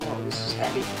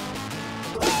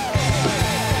happy.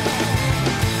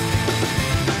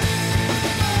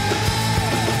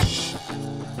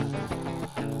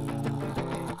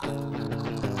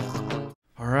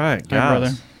 All right, Hi, guys.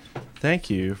 brother. Thank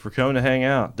you for coming to hang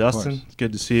out. Dustin, it's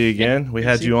good to see you again. We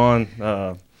had you on,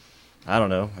 I don't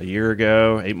know, a year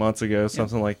ago, 8 months ago,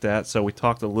 something like that. So we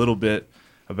talked a little bit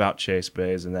about Chase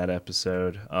Bays in that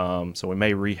episode. So we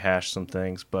may rehash some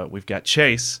things, but we've got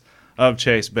Chase of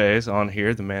Chase Bays on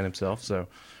here, the man himself. So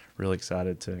really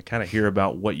excited to kind of hear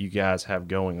about what you guys have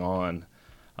going on.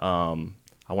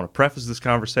 I want to preface this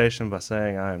conversation by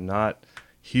saying I am not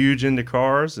huge into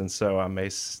cars, and so I may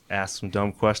ask some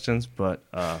dumb questions, but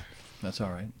That's all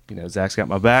right. you know, Zach's got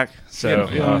my back, so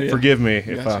Yeah. forgive me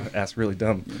if Gotcha. I ask really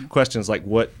dumb questions like,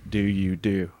 what do you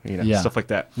do? You know, stuff like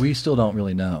that. We still don't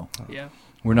really know. Yeah.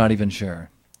 We're not even sure.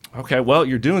 Okay, well,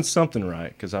 you're doing something right,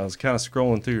 because I was kind of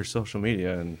scrolling through your social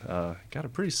media and got a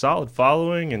pretty solid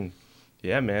following, and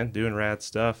yeah, man, doing rad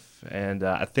stuff. And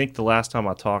I think the last time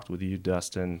I talked with you,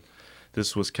 Dustin,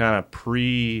 this was kind of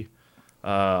pre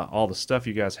all the stuff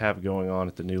you guys have going on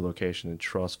at the new location in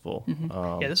Trussville.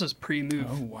 Yeah, this was pre-move.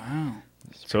 Oh, wow.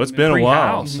 So it's been a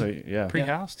while. Pre-house. So yeah,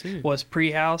 Pre-house, too. Was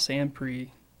pre-house and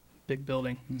pre-big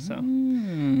building. So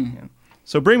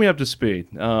So bring me up to speed.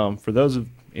 For those of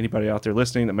anybody out there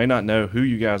listening that may not know who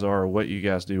you guys are or what you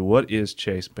guys do, what is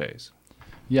Chase Bays?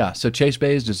 Yeah, so Chase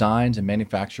Bays designs and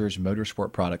manufactures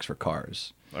motorsport products for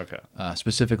cars. Okay.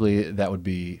 Specifically, that would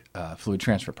be fluid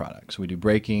transfer products. We do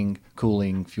braking,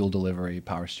 cooling, fuel delivery,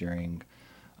 power steering,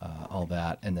 all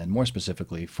that. And then more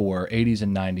specifically for 80s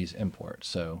and 90s imports.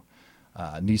 So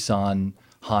Nissan,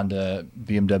 Honda,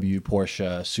 BMW,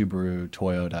 Porsche, Subaru,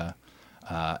 Toyota.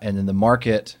 And then the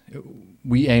market,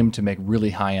 we aim to make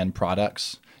really high-end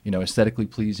products, you know, aesthetically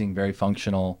pleasing, very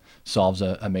functional, solves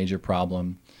a major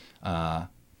problem.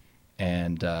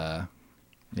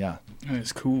 Yeah,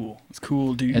 It's cool. It's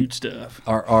cool dude And- stuff.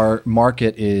 our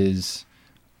market is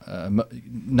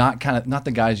not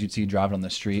the guys you'd see driving on the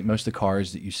street. Most of the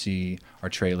cars that you see are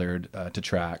trailered to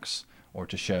tracks or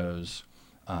to shows.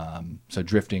 So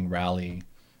drifting, rally,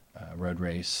 road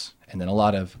race, and then a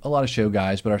lot of show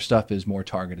guys. But our stuff is more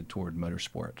targeted toward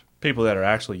motorsport. People that are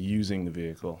actually using the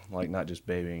vehicle, like not just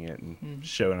babying it and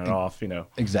showing it off, you know.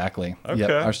 Exactly. Okay. Yep.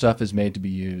 Our stuff is made to be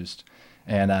used.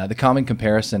 And the common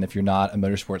comparison, if you're not a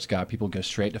motorsports guy, people go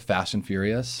straight to Fast and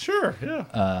Furious. Sure,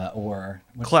 yeah. Or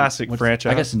Classic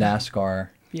franchise. I guess NASCAR.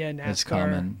 yeah, NASCAR. Is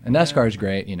common, and NASCAR is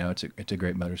great. You know, it's a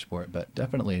great motorsport, but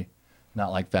definitely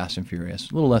not like Fast and Furious.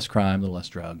 A little less crime, a little less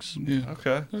drugs. Yeah.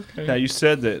 Okay. Okay. Now, you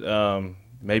said that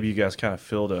maybe you guys kind of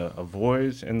filled a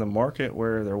void in the market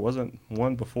where there wasn't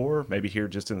one before, maybe here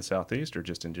just in the Southeast or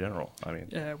just in general. I mean,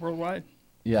 Yeah, worldwide.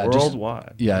 Yeah,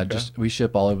 worldwide. Yeah, Okay. we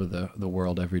ship all over the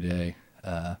world every day.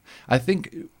 I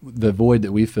think the void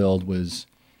that we filled was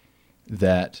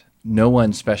that no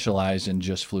one specialized in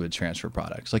just fluid transfer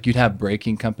products. Like you'd have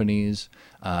braking companies,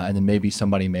 and then maybe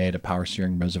somebody made a power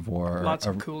steering reservoir. Lots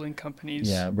or, of cooling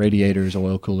companies. Yeah, radiators,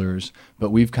 oil coolers.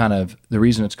 But we've the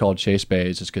reason it's called Chase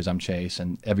Bays is because I'm Chase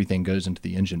and everything goes into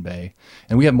the engine bay.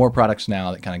 And we have more products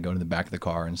now that kind of go into the back of the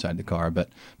car, inside the car. But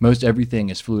most everything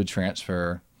is fluid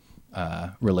transfer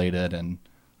related. And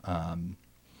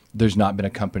there's not been a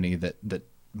company that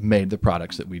made the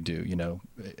products that we do, you know,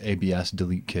 ABS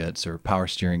delete kits or power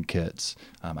steering kits.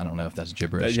 I don't know if that's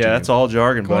gibberish. to Yeah, that's you. all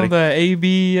jargon, Call buddy. the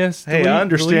ABS. Hey, I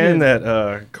understand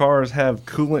that cars have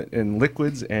coolant and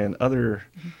liquids and other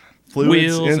fluids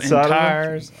Wheels inside and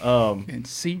tires of them. and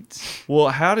seats. Well,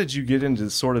 how did you get into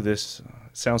sort of this?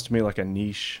 Sounds to me like a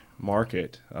niche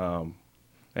market, and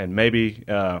maybe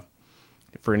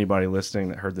for anybody listening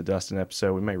that heard the Dustin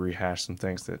episode, we may rehash some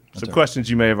things some all right. questions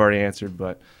you may have already answered.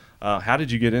 But how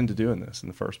did you get into doing this in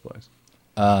the first place?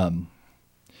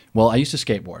 Well, I used to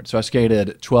skateboard. So I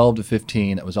skated 12 to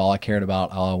 15. That was all I cared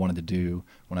about, all I wanted to do.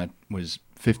 When I was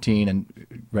 15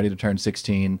 and ready to turn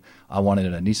 16, I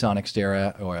wanted a Nissan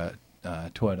Xterra or a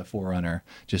Toyota 4Runner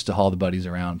just to haul the buddies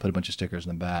around, put a bunch of stickers in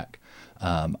the back.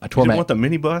 I tore Did my... you want the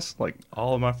minibus? Like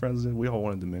all of my friends did. We all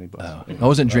wanted the minibus. Oh, Yeah. I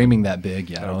wasn't dreaming that big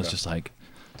yet. I was Okay. just like,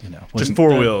 you know... Just wasn't-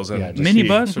 four wheels and yeah, just Mini heat.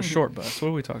 bus or short bus? What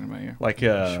are we talking about here? Like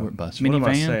Short bus. What am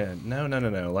I Minivan? saying?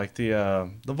 No. Like the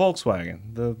Volkswagen,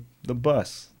 the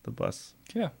bus.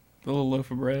 Yeah. The little loaf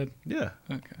of bread. Yeah,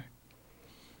 Okay.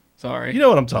 Sorry. you know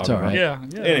what I'm talking all right.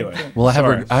 about. Yeah. Anyway, Well, I have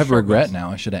Sorry. I have Short regret bus.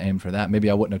 now. I should have aimed for that. Maybe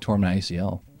I wouldn't have torn my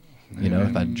ACL. You know,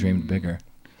 if I'd dreamed bigger.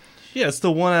 Yeah, it's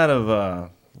the one out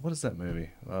of what is that movie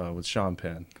with Sean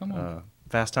Penn? Come on.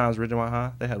 Fast Times at Ridgemont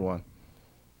High. They had one.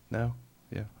 No.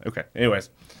 Yeah. Okay. Anyways,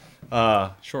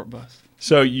 Short bus.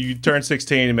 so you turn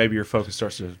 16 and maybe your focus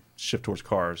starts to shift towards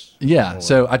cars. Yeah, Or-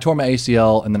 so I tore my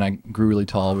ACL and then I grew really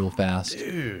tall real fast.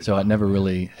 Dude. So I never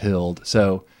really healed.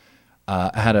 So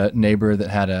I had a neighbor that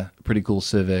had a pretty cool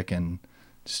Civic and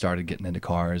started getting into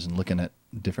cars and looking at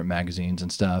different magazines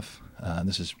and stuff.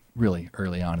 This is really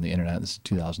early on in the internet. This is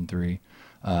 2003.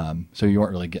 So you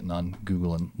weren't really getting on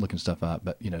Google and looking stuff up.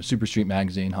 But, Super Street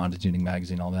Magazine, Honda Tuning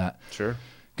Magazine, all that. Sure.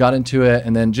 Got into it.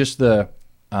 And then just with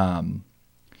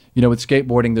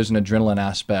skateboarding, there's an adrenaline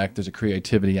aspect. There's a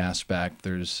creativity aspect.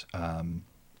 There's,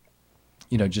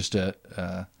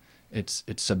 it's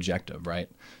subjective, right?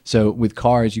 So with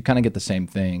cars, you kind of get the same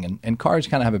thing. And cars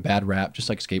kind of have a bad rap, just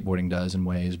like skateboarding does in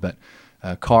ways. But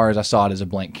cars, I saw it as a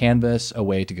blank canvas, a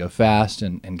way to go fast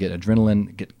and get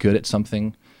adrenaline, get good at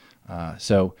something.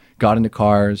 So got into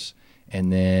cars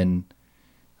and then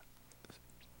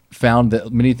found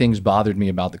that many things bothered me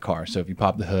about the car. So if you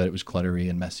pop the hood, it was cluttery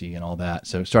and messy and all that.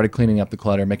 So started cleaning up the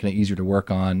clutter, making it easier to work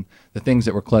on. The things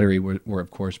that were cluttery were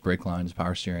of course, brake lines,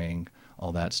 power steering,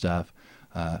 all that stuff.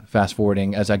 Fast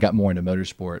forwarding, as I got more into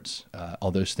motorsports,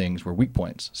 all those things were weak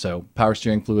points. So power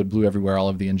steering fluid blew everywhere, all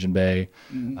over the engine bay.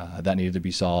 That needed to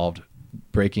be solved.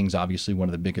 Braking's obviously one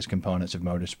of the biggest components of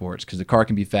motorsports because the car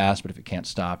can be fast, but if it can't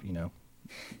stop,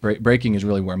 braking is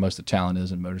really where most of the talent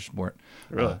is in motorsport.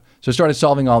 Really? So I started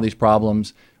solving all these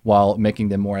problems while making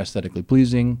them more aesthetically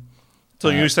pleasing. So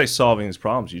you say solving these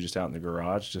problems, you just out in the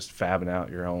garage, just fabbing out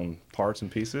your own parts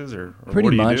and pieces, or Pretty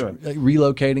what are much you doing? like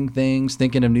relocating things,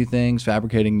 thinking of new things,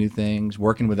 fabricating new things,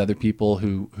 working with other people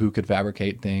who could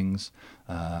fabricate things.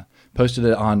 Posted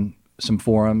it on some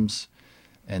forums,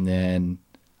 and then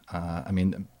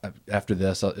after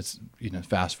this, it's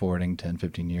fast forwarding 10,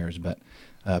 15 years, but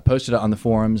posted it on the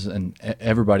forums, and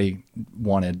everybody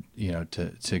wanted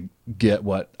to get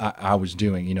what I was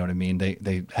doing. You know what I mean?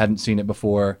 They hadn't seen it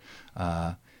before.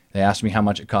 They asked me how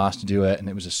much it cost to do it, and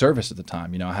it was a service at the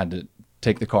time. I had to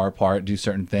take the car apart, do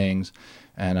certain things,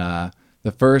 and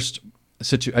the first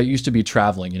I used to be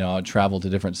traveling. I'd travel to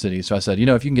different cities, so I said,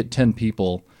 if you can get 10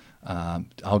 people.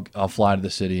 I'll fly to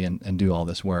the city and do all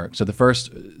this work. So the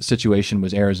first situation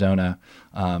was Arizona.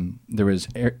 There was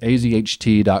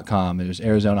azht.com. It was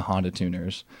Arizona Honda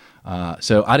Tuners.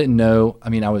 So I didn't know.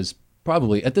 I was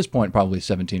probably at this point probably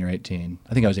 17 or 18.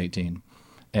 I think I was 18,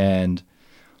 and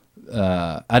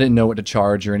I didn't know what to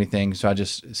charge or anything. So I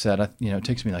just said, it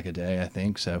takes me like a day, I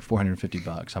think. So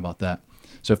 $450. How about that?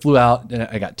 So I flew out and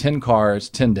I got 10 cars,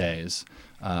 10 days.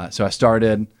 So I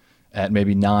started at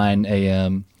maybe 9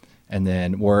 a.m. and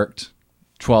then worked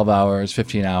 12 hours,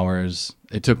 15 hours.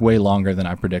 It took way longer than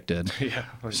I predicted. Yeah.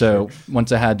 So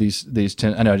once I had these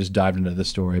 10, I know I just dived into this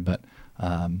story, but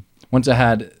once I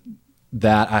had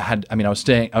that,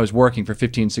 I was working for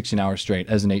 15, 16 hours straight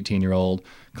as an 18-year-old,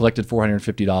 collected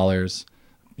 $450,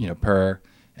 per.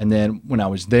 And then when I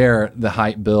was there, the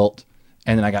hype built,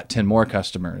 and then I got 10 more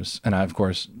customers, and I of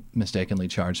course mistakenly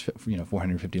charged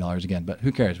 $450 again. But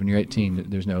who cares? When you're 18,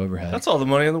 there's no overhead. That's all the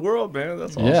money in the world, man.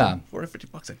 That's awesome. Yeah.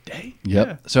 $450 a day. Yep.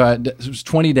 Yeah. So it was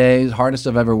 20 days, hardest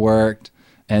I've ever worked.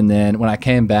 And then when I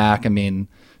came back,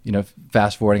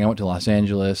 fast forwarding, I went to Los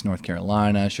Angeles, North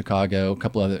Carolina, Chicago, a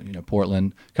couple other,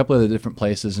 Portland, a couple other different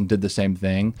places, and did the same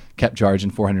thing. Kept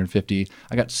charging $450.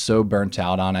 I got so burnt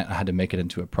out on it, I had to make it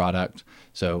into a product.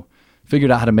 So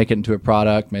figured out how to make it into a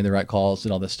product, made the right calls,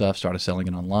 did all this stuff, started selling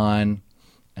it online.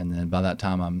 And then by that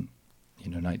time I'm,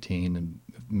 19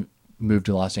 and moved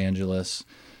to Los Angeles,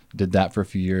 did that for a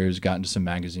few years, got into some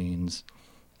magazines.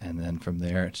 And then from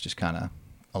there, it's just kind of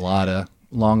a lot of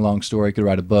long story. Could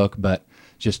write a book, but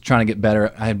just trying to get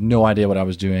better. I had no idea what I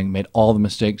was doing, made all the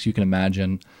mistakes you can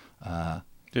imagine.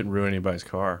 Didn't ruin anybody's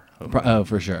car. Oh,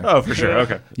 for sure. Oh, for sure.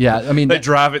 Okay. Yeah. They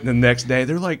drive it and the next day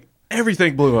they're like,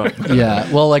 everything blew up. Yeah.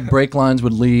 Well, like brake lines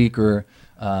would leak or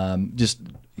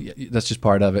that's just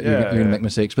part of it. You're going to make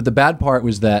mistakes. But the bad part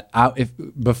was that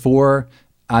before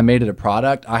I made it a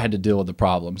product, I had to deal with the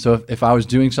problem. So if I was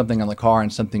doing something on the car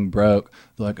and something broke,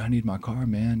 they're like, I need my car,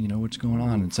 man. What's going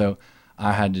on? And so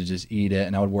I had to just eat it.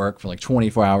 And I would work for like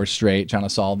 24 hours straight trying to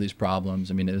solve these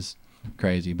problems. It was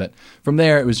crazy. But from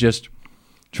there, it was just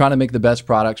trying to make the best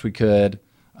products we could,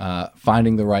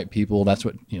 finding the right people. That's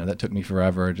what, that took me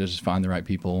forever, just find the right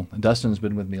people. Dustin's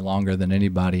been with me longer than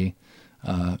anybody.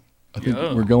 I think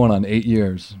we're going on 8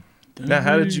 years. Now,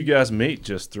 how did you guys meet?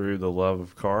 Just through the love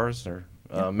of cars? Or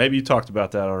maybe you talked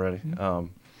about that already. I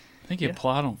think you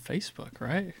applied on Facebook,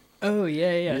 right? Oh,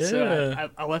 yeah. So Yeah.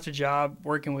 I left a job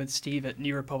working with Steve at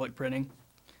New Republic Printing.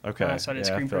 Okay. So I did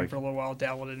Yeah, screen feel print for a little while,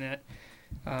 dabbled in it.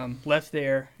 Left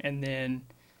there, and then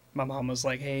my mom was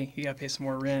like, "Hey, you gotta pay some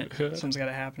more rent. Something's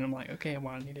gotta happen." I'm like, "Okay,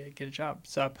 well, I need to get a job."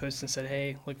 So I posted and said,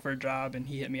 "Hey, look for a job," and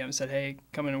he hit me up and said, "Hey,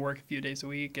 come in and work a few days a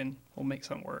week, and we'll make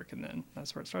something work." And then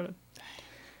that's where it started.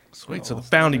 Sweet. So the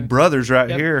founding brothers right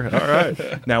Yep. here. All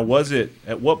right. Now,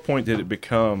 at what point did it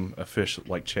become official,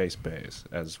 like Chase Bays,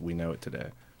 as we know it today?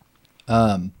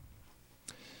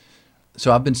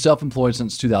 So I've been self-employed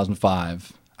since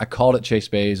 2005. I called it Chase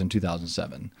Bays in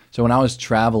 2007. So when I was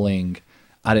traveling,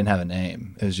 I didn't have a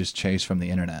name. It was just Chase from the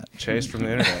internet. Chase from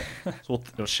the internet. Well,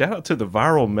 shout out to the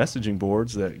viral messaging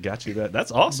boards that got you that.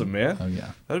 That's awesome, man. Oh,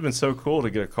 yeah. That'd have been so cool to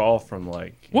get a call from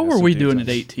like. What were some we dudes doing on- at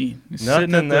 18? Nothing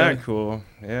Sitting at that the- cool.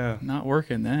 Yeah. Not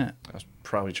working that. I was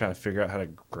probably trying to figure out how to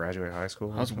graduate high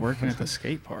school. I was working at the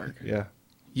skate park. Yeah.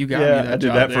 You got me Yeah, that I did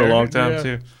job that for a there. long time Yeah.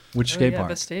 too. Which Oh, skate yeah,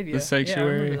 park? Vestavia. The Sanctuary.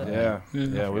 Yeah, I remember that. Yeah. Yeah.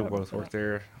 Yeah, we Forgot both about worked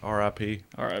there. R.I.P.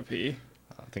 R.I.P.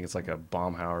 I think it's like a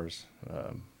Baumhauer's.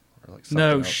 Or like something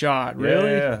No else. shot. Yeah,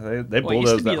 Really? Yeah, they Well, it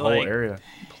used to bulldozed that be whole like- area.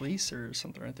 Police or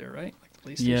something right there, right? Like the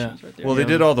police Yeah. stations right there. Well, they Yeah.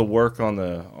 did all the work on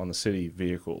the city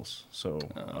vehicles, so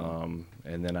Oh.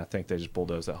 and then I think they just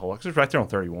bulldozed that whole. Cause it's right there on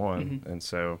 31, Mm-hmm. and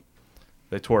so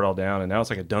they tore it all down, and now it's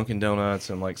like a Dunkin' Donuts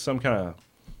and like some kind of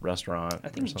restaurant. I or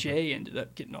think something. Jay ended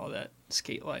up getting all that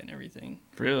skate light and everything.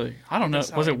 Really? I don't know. That's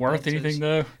how Was he it worth built his- anything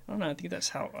though? I don't know. I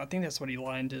think that's what he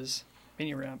lined his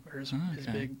mini ramp or his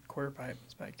Okay. big quarter pipe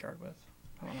his backyard with.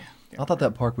 I don't know. I thought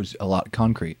that park was a lot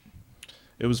concrete.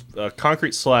 It was a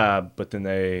concrete slab, but then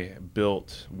they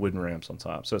built wooden ramps on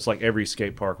top. So it's like every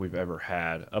skate park we've ever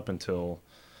had up until,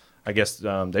 I guess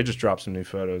they just dropped some new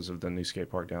photos of the new skate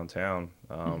park downtown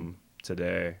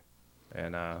today,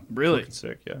 and Really? looking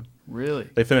sick. Yeah, Really?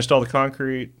 they finished all the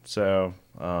concrete. So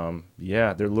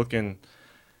yeah, they're looking.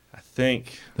 I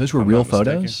think Those were if I'm real not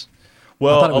mistaken. photos?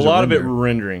 Well, thought it a was a lot of it render. were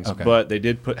renderings, Okay. but they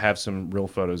did have some real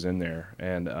photos in there,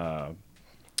 and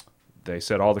they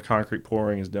said all the concrete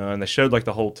pouring is done. They showed like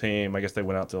the whole team. I guess they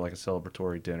went out to like a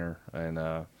celebratory dinner,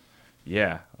 and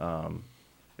yeah,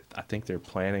 I think they're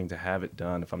planning to have it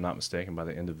done, if I'm not mistaken, by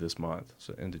the end of this month,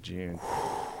 so end of June.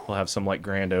 We'll have some like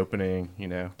grand opening, you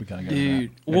know, We gotta go to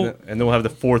Dude. and, Well, then we'll have the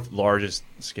fourth largest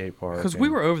skate park. because we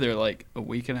and- were over there like a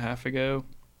week and a half ago,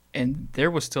 and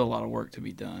there was still a lot of work to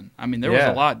be done. I mean, there was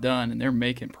Yeah. a lot done, and they're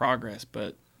making progress,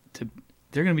 but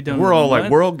they're going to be done. We're in a all like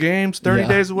month? World Games 30 Yeah.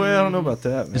 days away. I don't know about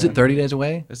that, man. Is it 30 days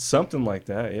away? It's something like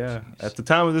that, yeah. At the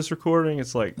time of this recording,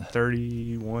 it's like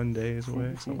 31 days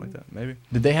away, something like that, maybe.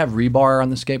 Did they have rebar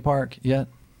on the skate park yet?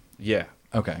 Yeah,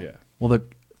 Okay. yeah. Well, the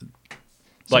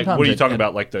Like, what sometimes are you it- talking it-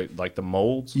 about? Like the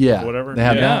molds, Yeah, or whatever. They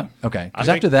have Yeah. that. Okay. I Because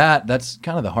think- after that, that's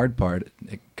kind of the hard part.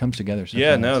 It comes together. So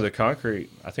Yeah, fast. no, the concrete.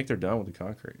 I think they're done with the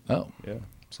concrete. Oh, Yeah,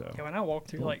 so Yeah, when I walked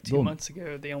through like 2 Boom. months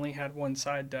ago, they only had one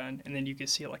side done, and then you could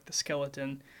see like the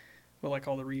skeleton with like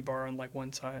all the rebar on like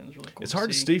one side. It was really cool. it's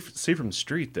hard to see from the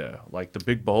street though. Like the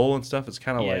big bowl and stuff. It's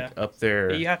kind of Yeah. like up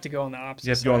there. Yeah, you have to go on the opposite. You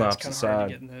have to go on the It's opposite kinda hard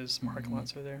side. to get in those parking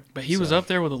lots over there. But he was So- up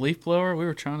there with a leaf blower. We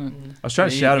were trying to. I was trying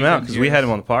to He- shout him he out couldn't because hear we had us. him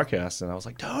on the podcast, and I was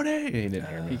like, Tony, and he didn't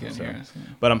hear me. He couldn't so. hear us. Yeah.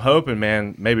 But I'm hoping,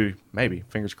 man, maybe,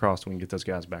 fingers crossed, we can get those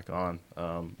guys back on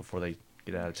before they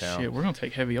get out of town. Shit, we're gonna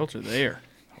take heavy ultra there.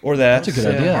 Or that. That's a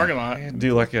good idea. Parking lot.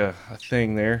 Do like a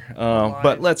thing there. Live.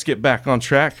 But let's get back on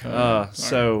track.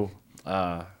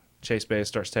 Chase Bay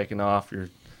starts taking off. You're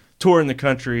touring the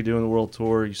country, doing the world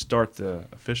tour. You start the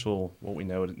official, what we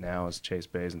know it now as Chase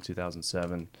Bays in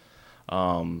 2007.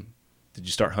 Did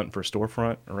you start hunting for a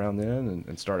storefront around then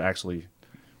and start actually,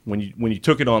 when you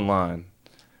took it online,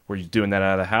 were you doing that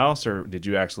out of the house, or did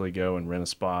you actually go and rent a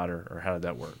spot, or how did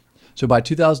that work? So by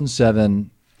 2007,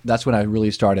 that's when I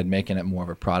really started making it more of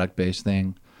a product-based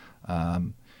thing.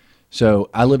 So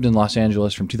I lived in Los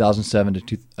Angeles from 2007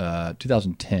 to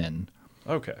 2010.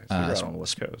 Okay, so you're out on the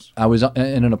West Coast. I was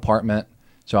in an apartment,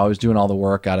 so I was doing all the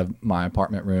work out of my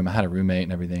apartment room. I had a roommate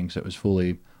and everything, so it was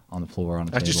fully on the floor on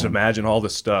a I table. just imagine all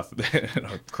this stuff in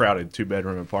a crowded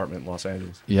 2-bedroom apartment in Los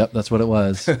Angeles. Yep, that's what it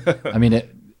was. I mean, it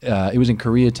was in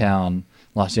Koreatown,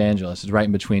 Los Angeles. It's right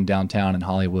in between downtown and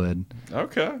Hollywood.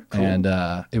 Okay, cool. And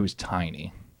it was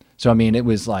tiny. So I mean, it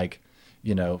was like,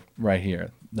 right here.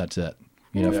 That's it.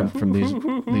 From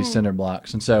these cinder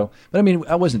blocks. And so, but I mean,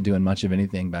 I wasn't doing much of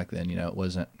anything back then. It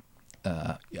wasn't.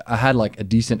 I had like a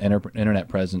decent internet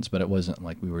presence, but it wasn't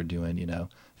like we were doing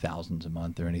thousands a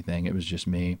month or anything. It was just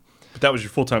me. But that was your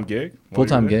full-time gig?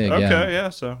 Full-time gig, yeah. Okay, yeah.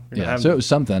 So you're Yeah. So it was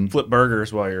something. flip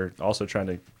burgers while you're also trying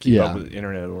to keep Yeah. up with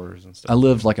internet orders and I stuff.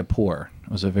 lived like a poor.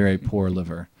 I was a very poor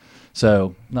liver.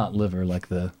 So not liver like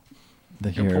the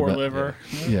Your here, poor but liver.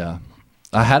 yeah.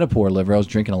 I had a poor liver. I was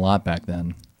drinking a lot back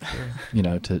then. To Well, we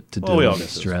deal all with get those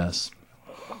stress.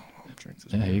 Drinks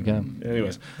is Yeah, here you go.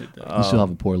 Anyways, You still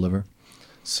have a poor liver.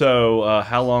 So,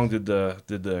 how long did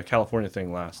the California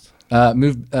thing last?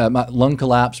 My lung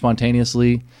collapsed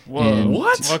spontaneously. Whoa. and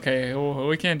What? Okay, well,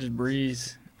 we can't just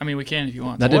breeze. I mean, we can if you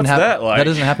want. That to. didn't What's happen. that like? That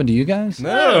doesn't happen to you guys?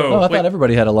 No. Oh, I Wait. thought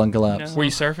everybody had a lung collapse. Were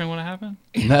you surfing when it happened?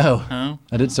 No, No.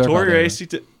 I did surf. Tore out your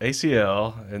there.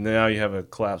 ACL, and now you have a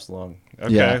collapsed lung.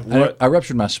 Okay. Yeah, What? I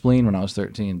ruptured my spleen when I was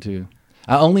 13 too.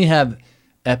 I only have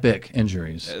epic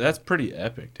injuries. That's pretty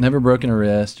epic. Dude. Never broken a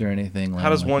wrist or anything.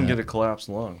 How does like one that. get a collapsed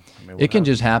lung? I mean, It can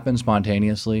just happen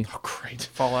spontaneously. Oh, great.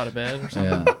 Fall out of bed or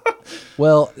something? Yeah.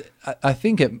 Well, I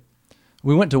think it.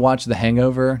 We went to watch The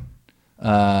Hangover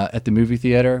at the movie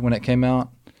theater when it came out,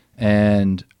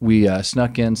 and we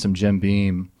snuck in some Jim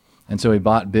Beam, and so we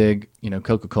bought big,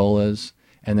 Coca-Colas,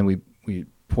 and then we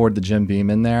poured the Jim Beam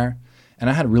in there. And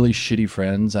I had really shitty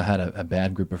friends. I had a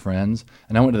bad group of friends,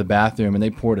 and I went to the bathroom, and they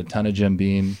poured a ton of Jim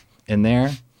Beam in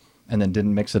there, and then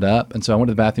didn't mix it up. And so I went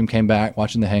to the bathroom, came back,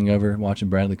 watching The Hangover, watching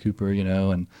Bradley Cooper,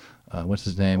 and what's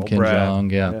his name, Old Ken Brad.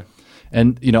 Jeong, yeah. Yeah.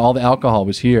 And all the alcohol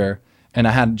was here, and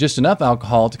I had just enough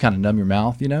alcohol to kind of numb your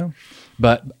mouth,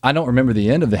 But I don't remember the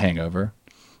end of The Hangover,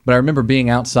 but I remember being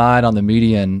outside on the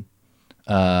median.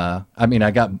 I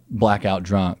got blackout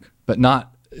drunk, but not.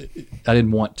 I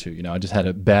didn't want to, I just had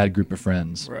a bad group of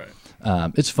friends. Right.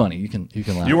 It's funny. You can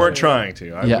laugh. You at weren't it. trying to.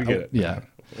 Yeah, We get it. yeah.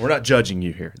 We're not judging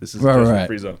you here. This is Right, just right. a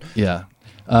free zone. Yeah.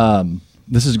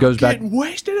 This goes back. Getting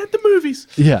wasted at the movies.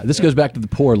 Yeah, this goes back to the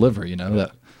poor liver,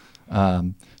 That.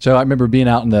 So I remember being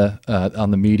out on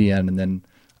the median, and then,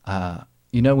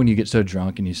 when you get so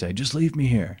drunk and you say, "Just leave me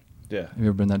here." Yeah. Have you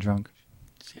ever been that drunk?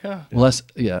 Yeah. Well,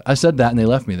 I said that, and they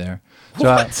left me there.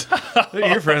 So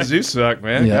Your friends do suck,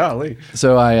 man. Yeah. Golly.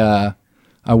 So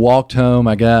I walked home,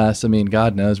 I guess. I mean,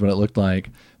 God knows what it looked like.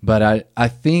 But I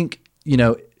think,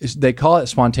 they call it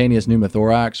spontaneous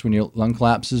pneumothorax when your lung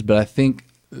collapses, but I think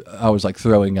I was like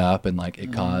throwing up, and like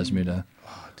it caused me to,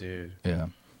 Oh, dude. yeah.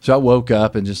 So I woke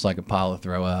up and just like a pile of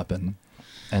throw up, and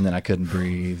then I couldn't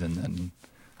breathe, and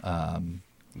then,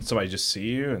 Somebody just see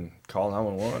you and call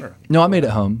 911 or? no, I made it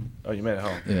home. Oh, you made it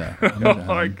home. Yeah. I made it Oh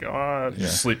my home. God. Did you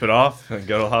sleep it off and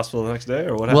go to the hospital the next day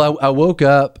or what happened? Well, I woke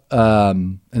up,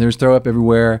 and there was throw up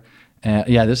everywhere. And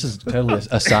yeah, this is totally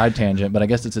a side tangent, but I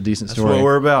guess it's a decent That's story. what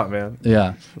we're about, man.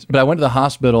 Yeah, but I went to the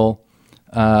hospital,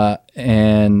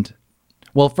 and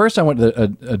first I went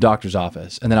to a doctor's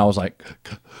office, and then I was like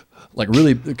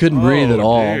really couldn't breathe at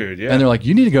all. Dude, yeah. And they're like,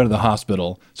 "You need to go to the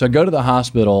hospital." So I go to the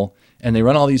hospital, and they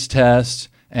run all these tests,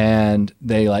 and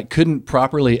they like couldn't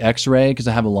properly X-ray because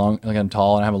I'm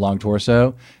tall and I have a long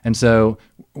torso, and so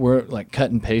we're like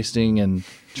cut and pasting and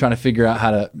trying to figure out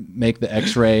how to make the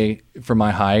X-ray for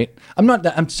my height. I'm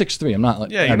 6'3". I'm not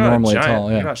like Yeah, you're not a abnormally giant. tall.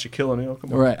 Yeah. You're not Shaquille O'Neal.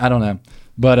 Come on. Right, I don't know.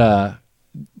 But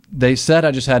they said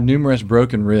I just had numerous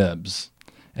broken ribs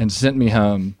and sent me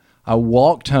home. I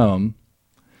walked home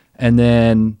and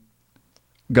then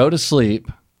go to sleep.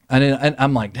 And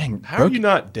I'm like, dang, How are you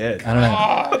not dead? I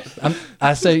don't know.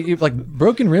 I say, like,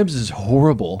 broken ribs is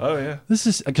horrible. Oh, yeah. This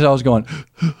is because I was going,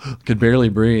 could barely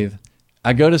breathe.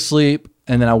 I go to sleep,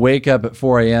 and then I wake up at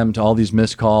 4 a.m. to all these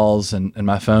missed calls and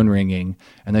my phone ringing.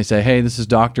 And they say, "Hey, this is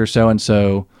Dr.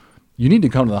 So-and-so. You need to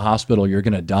come to the hospital. You're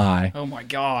going to die." Oh my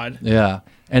God. Yeah.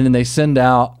 And then they send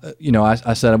out,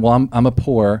 I said, "Well, I'm a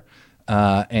poor,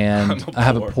 and I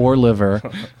have a poor liver,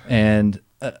 and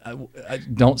I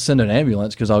don't send an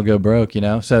ambulance because I'll go broke,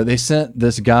 So they sent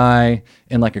this guy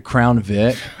in like a Crown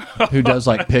Vic who does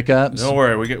like pickups. Don't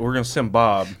worry. We're gonna send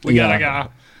Bob. We got Yeah. a guy.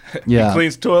 Yeah. He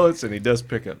cleans toilets and he does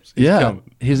pickups. He's Yeah. coming.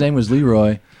 His name was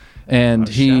Leroy. And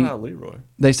Shout out Leroy.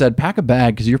 they said, pack a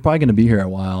bag because you're probably going to be here a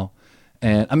while.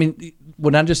 And I mean,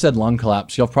 when I just said lung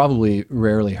collapse, y'all probably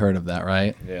rarely heard of that,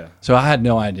 right? Yeah. So I had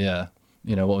no idea,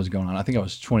 what was going on. I think I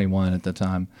was 21 at the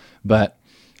time. But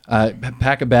I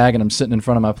pack a bag and I'm sitting in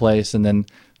front of my place, and then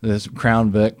this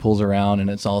Crown Vic pulls around and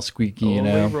it's all squeaky,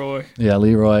 Leroy. Yeah,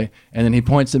 Leroy. And then he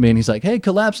points at me and he's like, "Hey,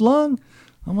 collapsed lung."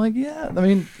 I'm like, "Yeah. I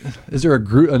mean, is there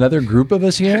another group of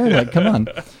us here? Like, come on."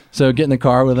 So get in the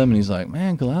car with him, and he's like,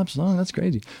 "Man, collapsed lung, that's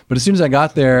crazy." But as soon as I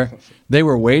got there, they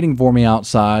were waiting for me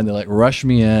outside. They like rushed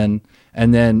me in,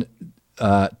 and then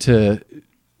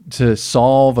to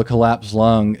solve a collapsed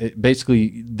lung,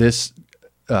 basically this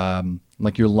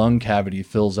like your lung cavity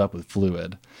fills up with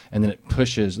fluid, and then it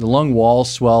pushes the lung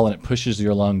walls swell and it pushes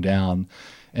your lung down,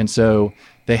 and so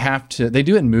they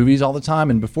do it in movies all the time,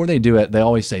 and before they do it, they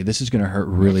always say, "This is going to hurt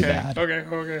really bad."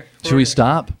 Okay. Should we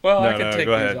stop? Well, I No, can no, take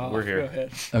go these ahead. off. We're here. Go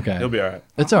ahead. Okay. He'll be all right.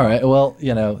 It's all right. Well,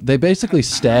 they basically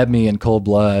stabbed me in cold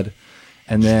blood,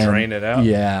 and then drain it out?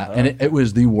 Yeah, and it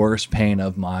was the worst pain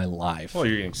of my life. Well,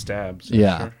 you're getting stabbed. So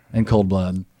yeah, sure. in cold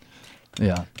blood.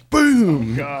 Yeah.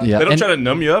 Boom. God. Yeah. They don't And- try to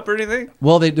numb you up or anything.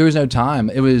 Well, there was no time.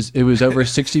 It was over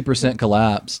 60%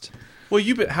 collapsed. Well,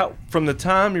 you been how from the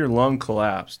time your lung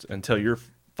collapsed until you're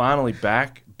finally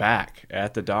back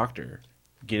at the doctor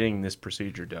getting this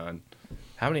procedure done.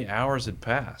 How many hours had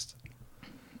passed?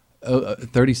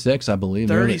 36, I believe.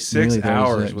 36 nearly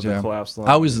hours 36, with yeah. a collapsed lung.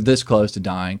 I was this close to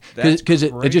dying That's because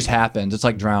it just crazy. happens. It's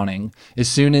like drowning. As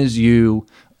soon as you,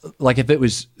 like, if it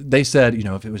was, they said,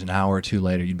 if it was an hour or two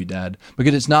later, you'd be dead,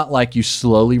 because it's not like you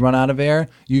slowly run out of air.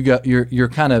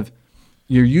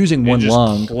 You're using It one just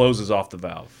lung. closes off the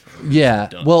valve. Yeah.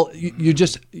 done. Well, you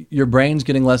just, your brain's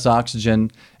getting less oxygen,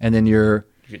 and then you're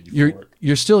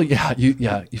still you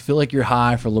feel like you're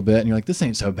high for a little bit, and you're like, this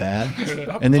ain't so bad,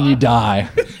 and then you die,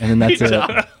 and then that's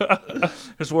it.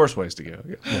 There's worse ways to go.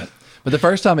 Yeah. But the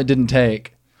first time it didn't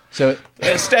take, so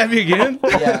Stab you again?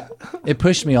 it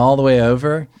pushed me all the way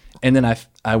over, and then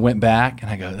I went back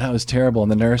and I go, that was terrible,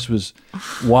 and the nurse was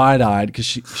wide eyed because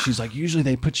she's like, usually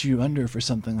they put you under for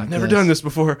something like Never done this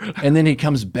before. and then he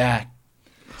comes back.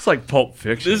 It's like Pulp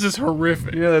Fiction. This is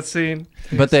horrific. You know that scene?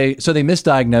 But they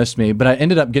misdiagnosed me, but I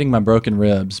ended up getting my broken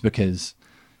ribs because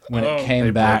when it They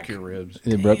came back, broke your ribs.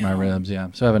 it broke my ribs. Yeah,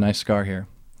 so I have a nice scar here.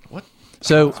 What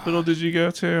So hospital did you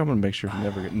go to? I'm gonna make sure you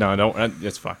never get. No, don't.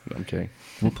 It's fine. I'm kidding.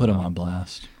 we'll put them on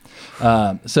blast.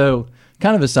 So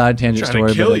kind of a side tangent Trying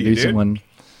to story, but kill a you, decent dude. one.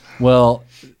 Well,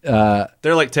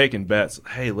 They're like taking bets.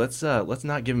 Hey, let's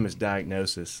not give him his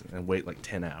diagnosis and wait like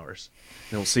 10 hours,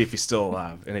 and we'll see if he's still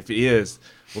alive. And if he is,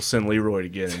 we'll send Leroy to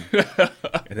get him,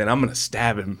 and then I'm gonna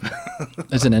stab him.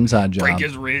 it's an inside job. Break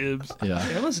his ribs. Yeah.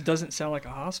 It almost doesn't sound like a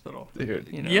hospital. Dude.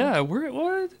 You know? Yeah,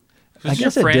 what? I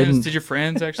guess it didn't. Did your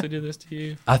friends actually do this to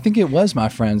you? I think it was my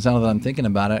friends. Now that I'm thinking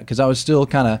about it, because I was still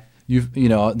kind of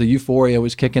the euphoria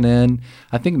was kicking in.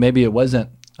 I think maybe it wasn't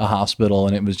a hospital,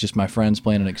 and it was just my friends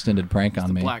playing an extended prank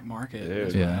on me. Black market.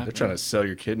 Dude, Yeah. they're trying to sell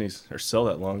your kidneys or sell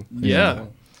that lung. Yeah.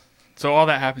 So all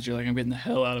that happens, you're like, I'm getting the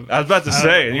hell out of I was about to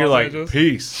say, and you're Los like, Angeles.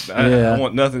 peace. Yeah. I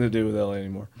want nothing to do with LA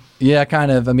anymore. Yeah, kind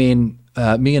of. I mean,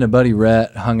 me and a buddy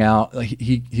Rhett hung out. Like,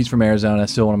 he's from Arizona,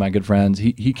 still one of my good friends.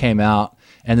 He came out,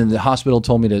 and then the hospital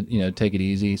told me to take it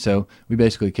easy. So we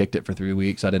basically kicked it for 3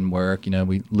 weeks. I didn't work.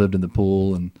 We lived in the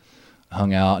pool and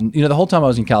hung out. And the whole time I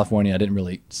was in California, I didn't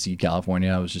really see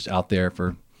California. I was just out there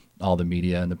for all the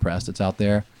media and the press that's out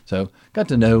there. So got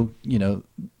to know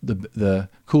the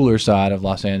cooler side of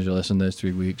Los Angeles in those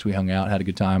 3 weeks. We hung out, had a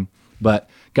good time, but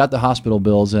got the hospital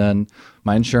bills in.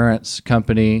 My insurance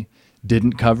company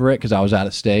didn't cover it because I was out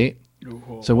of state.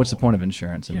 So what's the point of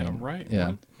insurance? I Yeah, mean, right.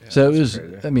 Yeah. So it was,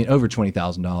 crazy. over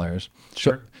 $20,000.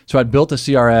 Sure. So I'd built a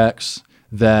CRX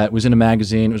that was in a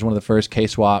magazine. It was one of the first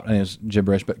K-swap, and it was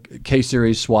gibberish, but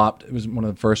K-series swapped. It was one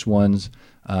of the first ones,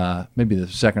 maybe the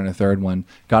second or third one.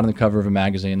 Got on the cover of a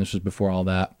magazine. This was before all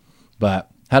that.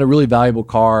 But had a really valuable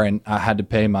car, and I had to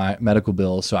pay my medical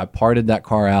bills. So I parted that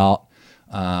car out.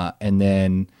 And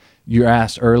then you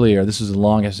asked earlier, this is the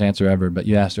longest answer ever, but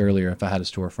you asked earlier if I had a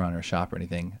storefront or a shop or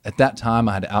anything. At that time,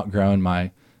 I had outgrown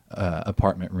my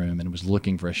apartment room and was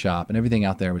looking for a shop, and everything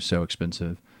out there was so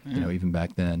expensive, even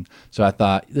back then. So I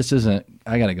thought,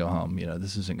 I got to go home.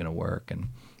 This isn't going to work.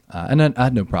 And then I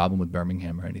had no problem with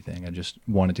Birmingham or anything. I just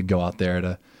wanted to go out there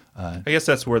to, I guess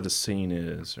that's where the scene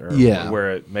is, or Yeah.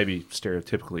 where it maybe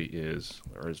stereotypically is,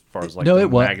 or as far as like No, the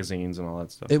it was- magazines and all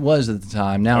that stuff. it was at the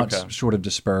time. Now Okay. it's sort of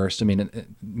dispersed. I mean,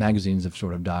 magazines have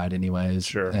sort of died anyways.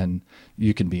 Sure. And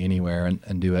you can be anywhere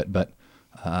and do it. But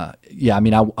yeah, I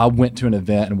mean, I went to an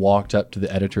event and walked up to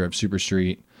the editor of Super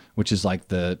Street, which is like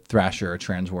the Thrasher or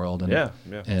Trans World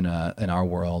in our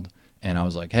world. And I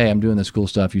was like, hey, I'm doing this cool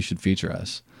stuff. You should feature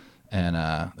us. And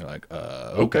they're like,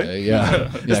 okay,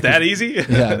 yeah. Is that easy?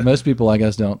 Yeah, most people, I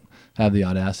guess, don't have the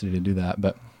audacity to do that.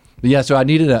 But yeah, so I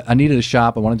needed a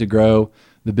shop. I wanted to grow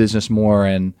the business more,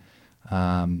 and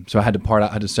so I had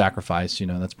to sacrifice.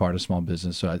 That's part of small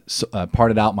business. So I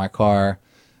parted out my car,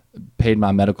 paid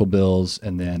my medical bills,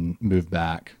 and then moved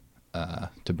back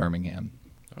to Birmingham.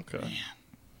 Okay.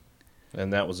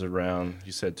 And that was around,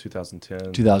 you said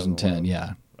 2010? 2010,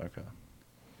 yeah. Okay.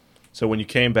 So when you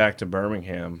came back to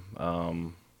Birmingham,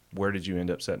 where did you end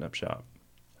up setting up shop?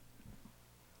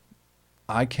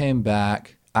 I came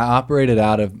back. I operated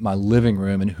out of my living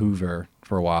room in Hoover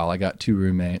for a while. I got 2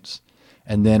 roommates,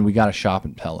 and then we got a shop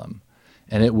in Pelham,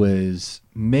 and it was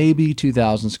maybe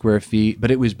 2,000 square feet, but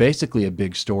it was basically a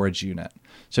big storage unit.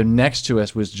 So next to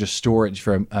us was just storage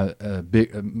for a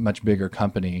much bigger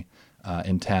company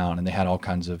in town, and they had all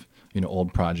kinds of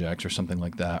old projects or something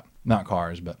like that. Not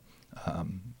cars, but I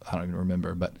don't even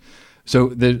remember. But so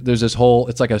there's this whole,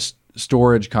 it's like a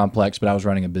storage complex, but I was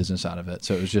running a business out of it.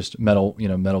 So it was just metal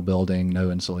building,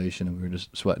 no insulation, and we were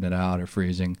just sweating it out or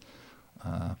freezing.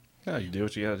 Yeah, you do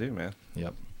what you got to do, man.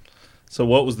 Yep. So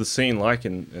what was the scene like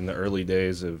in the early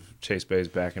days of Chase Bays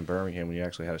back in Birmingham when you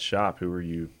actually had a shop? Who were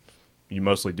you? You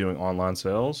mostly doing online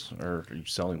sales, or are you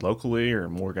selling locally, or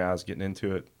more guys getting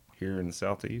into it here in the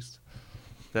Southeast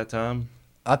at that time?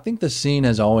 I think the scene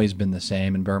has always been the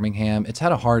same in Birmingham. It's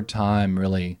had a hard time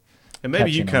really. And maybe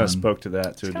you catching kind of on. spoke to that to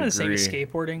It's a kind of the same degree. as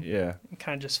skateboarding. Yeah. It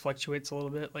kind of just fluctuates a little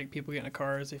bit. Like people get in a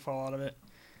car as they fall out of it.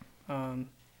 I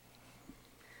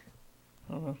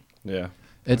don't know. Yeah.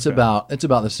 It's Okay. about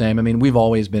the same. I mean, we've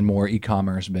always been more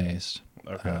e-commerce based.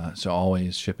 Okay. So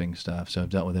always shipping stuff. So I've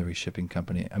dealt with every shipping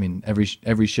company. I mean,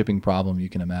 every shipping problem you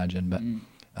can imagine. But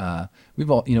we've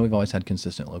always had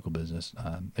consistent local business.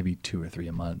 Maybe 2 or 3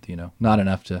 a month. Not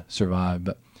enough to survive.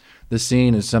 But the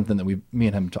scene is something that me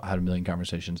and him had a million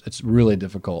conversations. It's really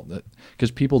difficult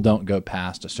because people don't go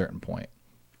past a certain point.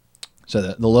 So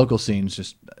the local scenes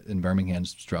just in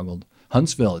Birmingham's struggled.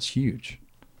 Huntsville is huge.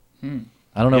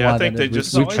 I don't know Yeah, why I think that they is.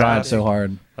 just We've tried surpassed- so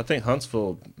hard. I think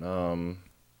Huntsville,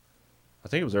 I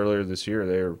think it was earlier this year,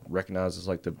 they were recognized as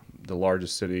like the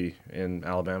largest city in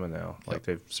Alabama now. Like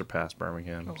they've surpassed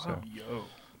Birmingham. Oh, wow. So. Yo.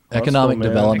 Economic man.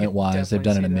 development I wise, could they've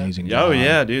done an definitely see amazing that. job. Oh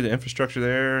yeah, dude, the infrastructure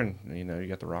there, and you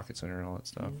got the Rocket Center and all that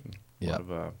stuff. And a Yeah. lot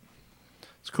of,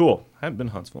 it's cool. I haven't been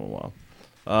to Huntsville in a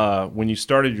while. When you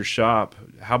started your shop,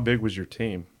 how big was your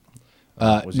team?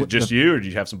 Was it just you, or did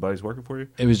you have some buddies working for you?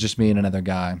 It was just me and another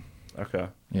guy. Okay.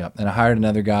 Yeah, and I hired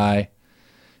another guy,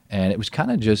 and it was kind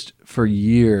of just for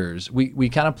years. We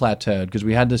kind of plateaued because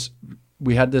we had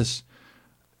this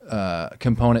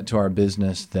component to our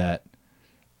business that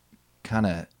kind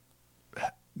of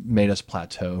made us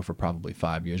plateau for probably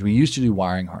 5 years. We used to do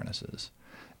wiring harnesses,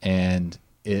 and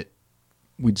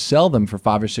we'd sell them for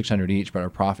 $500 or $600 each, but our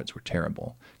profits were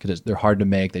terrible because they're hard to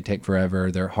make, they take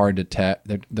forever, they're hard to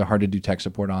they're hard to do tech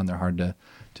support on, they're hard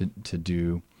to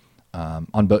do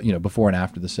on both, before and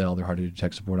after the sale, they're hard to do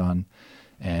tech support on,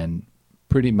 and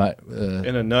pretty much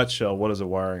In a nutshell, what does a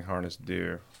wiring harness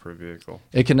do for a vehicle?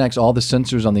 it connects all the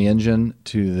sensors on the engine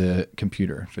to the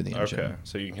computer for the engine. Okay,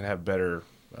 so you can have better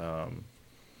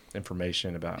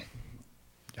information about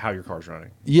how your car's running.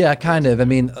 Yeah, kind of. I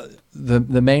mean,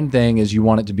 the main thing is you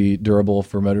want it to be durable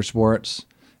for motorsports,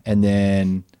 and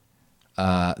then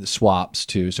swaps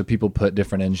too. So people put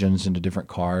different engines into different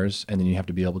cars, and then you have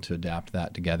to be able to adapt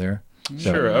that together.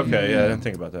 So, Sure. Okay. Yeah, I didn't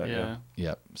think about that. Yeah.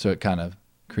 Yep. So it kind of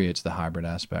creates the hybrid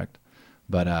aspect.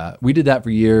 But we did that for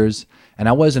years, and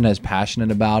I wasn't as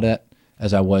passionate about it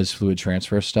as I was fluid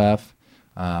transfer stuff.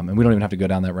 And we don't even have to go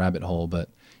down that rabbit hole, but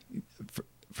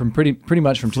from pretty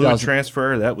much from Fluid 2000.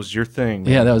 transfer, that was your thing.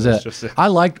 Man. Yeah, that was It's it. just I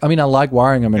like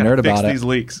wiring. I'm a nerd fix about it. these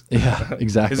leaks. Yeah,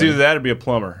 exactly. It's either that or be a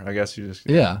plumber. I guess you just.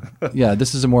 Yeah, yeah.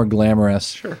 This is a more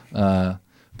glamorous Sure.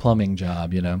 plumbing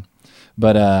job,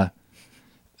 But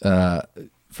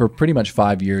for pretty much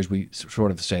 5 years, we sort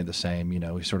of stayed the same.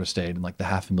 We sort of stayed in like the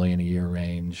 $500,000 a year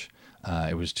range.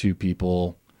 It was 2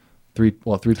 people, three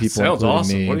people, Sounds including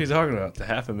awesome. me. What are you talking about? The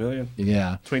 $500,000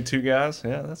 Yeah, between 2 guys?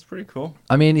 Yeah, that's pretty cool.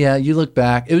 I mean, yeah. You look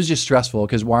back, it was just stressful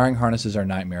because wiring harnesses are a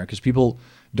nightmare because people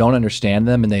don't understand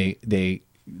them, and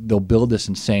they'll build this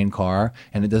insane car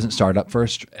and it doesn't start up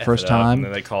first F it up, time, and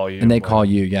then they call you. and they like, call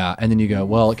you, yeah, and then you go,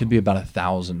 well, it could be about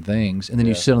 1,000 things, and then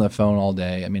you Yeah. sit on the phone all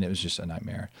day. I mean, it was just a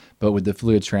nightmare. But with the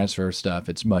fluid transfer stuff,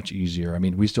 it's much easier. I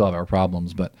mean, we still have our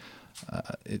problems, but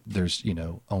there's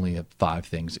only 5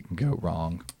 things that can go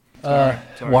wrong. Sorry.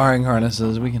 Wiring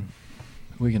harnesses, we can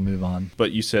move on.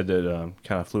 But you said that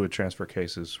kind of fluid transfer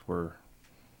cases were.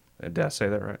 Did I say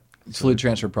that right? Fluid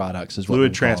transfer products is what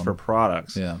Fluid we call transfer them.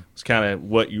 products. Yeah. It's kind of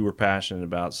what you were passionate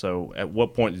about. So, at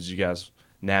what point did you guys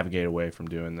navigate away from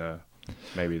doing the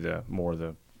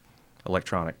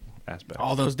electronic aspect?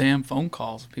 All those damn phone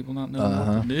calls, people not knowing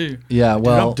what to do. Yeah, Dude,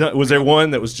 well, I'm done. Was there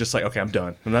one that was just like, okay, I'm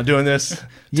done. I'm not doing this.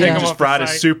 Yeah. Take Come just off the fried a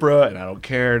site. Supra, and I don't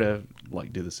care to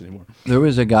do this anymore. there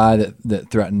was a guy that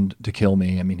threatened to kill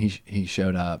me. I mean, he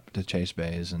showed up to Chase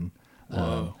Bays, and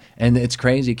it's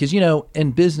crazy because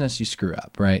in business you screw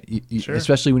up, right? Sure.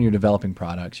 Especially when you're developing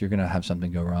products, you're gonna have something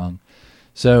go wrong.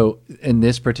 So in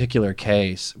this particular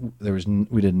case,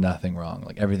 we did nothing wrong.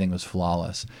 Like everything was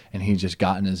flawless, and he just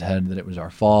got in his head that it was our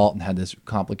fault and had this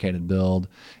complicated build,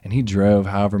 and he drove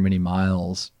however many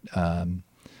miles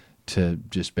to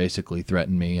just basically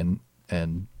threaten me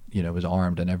and was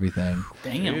armed and everything.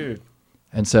 Damn. Dude.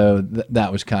 And so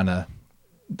that was kind of,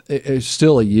 it was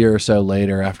still a year or so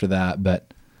later after that,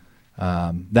 but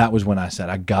that was when I said,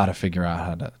 I got to figure out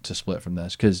how to split from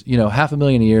this. Because,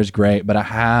 $500,000 a year is great, but I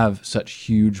have such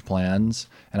huge plans.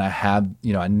 And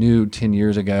I knew 10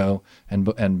 years ago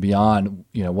and beyond,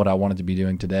 what I wanted to be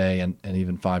doing today and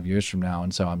even 5 years from now.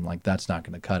 And so I'm like, that's not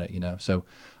going to cut it, So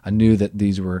I knew that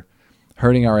these were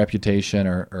hurting our reputation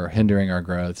or hindering our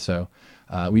growth. So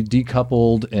we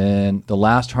decoupled, and the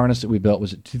last harness that we built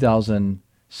was at 2000.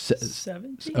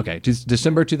 17? Okay,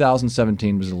 December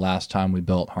 2017 was the last time we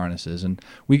built harnesses, and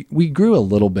we grew a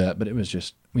little bit, but it was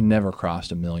just we never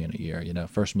crossed 1 million a year.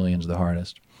 First million's the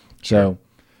hardest. So,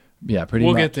 yeah, pretty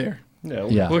We'll much. get there. Yeah,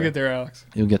 Yeah. We'll get there, Alex.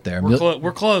 You'll get there.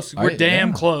 We're close. We're Right, damn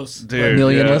yeah. close. Dude, A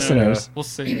million yeah, listeners. We'll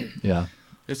see. Yeah,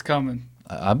 It's coming.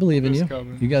 I believe in It's you.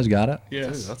 coming. You guys got it. Yeah. Dude,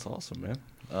 Yes. that's awesome, man.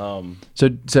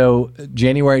 So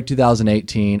January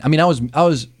 2018. I mean, I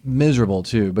was miserable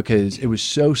too because it was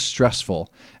so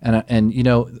stressful, and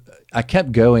I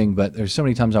kept going, but there's so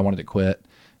many times I wanted to quit,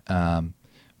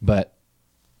 but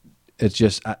it's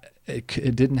just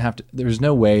it didn't have to. There's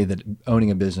no way that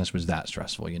owning a business was that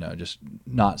stressful. Just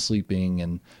not sleeping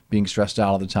and being stressed out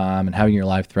all the time and having your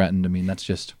life threatened. I mean, that's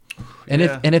just. And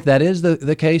Yeah. if that is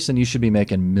the case, then you should be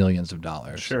making millions of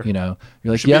dollars. Sure. You're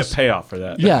like, Should yes, be a payoff for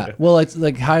that. yeah. Well, it's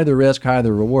like higher the risk, higher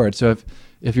the reward. So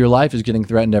if your life is getting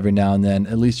threatened every now and then,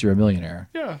 at least you're a millionaire.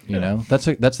 Yeah. That's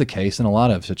the case in a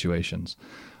lot of situations.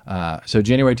 So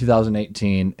January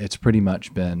 2018, it's pretty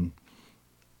much been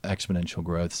exponential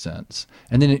growth since.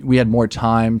 And then we had more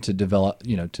time to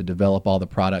develop all the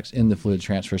products in the fluid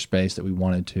transfer space that we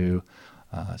wanted to.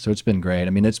 So it's been great. I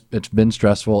mean, it's been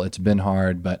stressful. It's been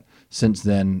hard, but since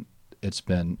then, it's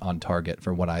been on target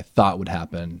for what I thought would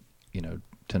happen,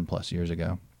 10 plus years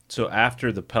ago. So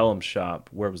after the Pelham shop,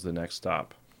 where was the next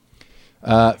stop?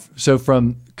 So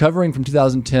from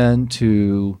 2010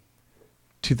 to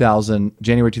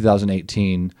January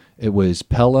 2018, it was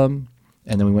Pelham,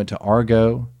 and then we went to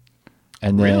Argo,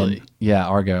 and then Really? yeah,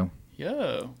 Argo,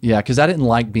 Yo. yeah, because I didn't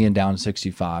like being down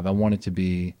 65. I wanted to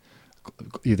be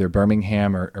either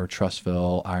Birmingham or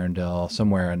Trussville, Irondale,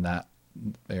 somewhere in that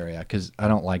area, because I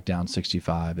don't like down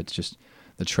 65. It's just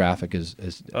the traffic is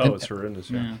It's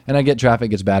horrendous. Yeah. Yeah. and I get traffic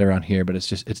gets bad around here, but it's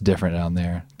different down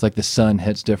there. It's like the sun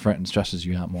hits different and stresses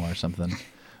you out more or something.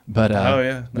 But Oh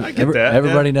yeah, I get that.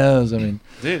 everybody knows. I mean,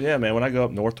 Dude, yeah, man. When I go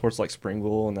up north towards like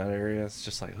Springville and that area, it's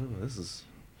just like, oh, this is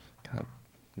kind of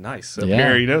nice up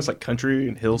Yeah. here. It's like country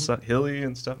and hilly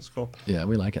and stuff. It's cool. yeah,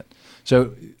 we like it.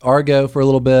 So Argo for a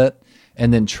little bit,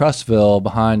 and then Trussville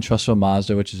behind Trussville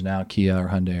Mazda, which is now Kia or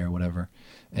Hyundai or whatever.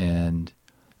 And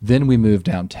then we moved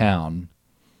downtown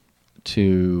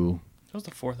to That was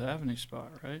the 4th Avenue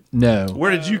spot, right?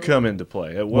 Where did you come into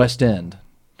play? At what? West End.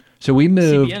 So we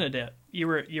moved. CBN Adet. You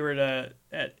were at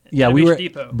Yeah, we Innovation were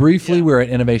Depot. briefly. Yeah. We were at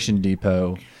Innovation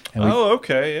Depot. And we,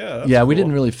 Okay, yeah. That's yeah, we cool.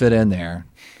 didn't really fit in there.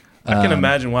 I can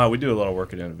imagine why. We do a lot of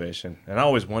work at Innovation, and I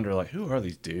always wonder, like, who are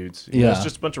these dudes? Yeah. It's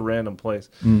just a bunch of random place.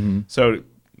 Mm-hmm. So,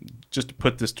 just to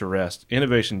put this to rest,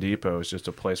 Innovation Depot is just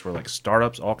a place where like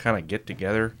startups all kind of get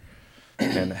together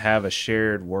and have a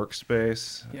shared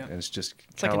workspace. Yeah. And it's just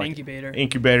It's like kinda an incubator.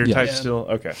 incubator Yeah. type Yeah. still.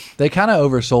 Okay. They kind of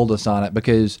oversold us on it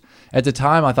because at the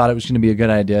time I thought it was going to be a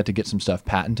good idea to get some stuff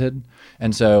patented.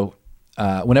 And so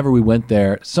whenever we went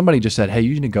there, somebody just said, hey,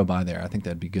 you need to go by there. I think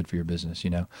that'd be good for your business,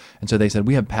 And so they said,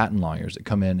 we have patent lawyers that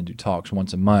come in and do talks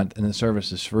once a month, and the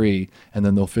service is free, and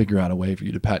then they'll figure out a way for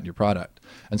you to patent your product.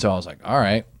 And so I was like, all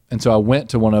right. And so I went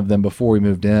to one of them before we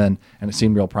moved in, and it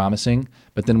seemed real promising.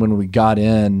 But then when we got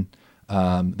in,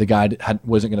 the guy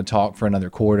wasn't going to talk for another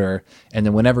quarter. And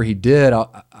then whenever he did,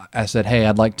 I said, hey,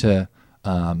 I'd like to,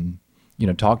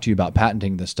 talk to you about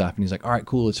patenting this stuff. And he's like, all right,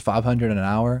 cool. It's $500 an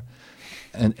hour.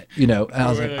 And, and I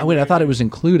was like, I thought it was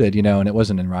included, and it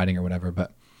wasn't in writing or whatever,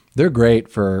 but they're great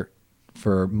for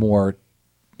more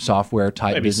software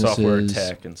type Maybe businesses. software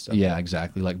tech and stuff. Yeah,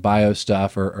 exactly. Like bio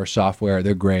stuff or software.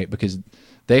 They're great because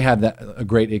they have a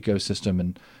great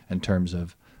ecosystem in terms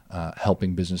of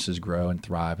helping businesses grow and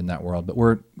thrive in that world. But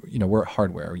we're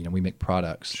hardware. We make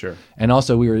products. Sure. And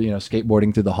also we were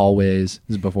skateboarding through the hallways.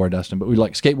 This is before Dustin, but we were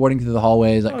like skateboarding through the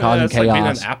hallways, like causing it's like being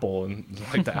chaos. an Apple and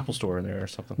like the Apple store in there or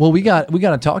something. Well, we got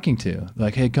a talking to,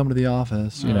 like, hey, come to the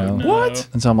office, no. What?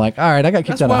 And so I'm like, all right, I got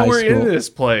kicked That's out of why high we're school. in this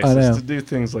place, I know. is to do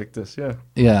things like this. Yeah.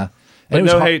 Yeah. But it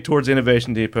was no hard- hate towards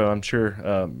Innovation Depot. I'm sure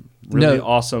really No.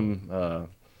 awesome,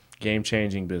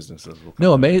 game-changing businesses.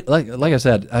 No, like I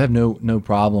said, I have no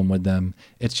problem with them.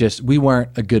 It's just we weren't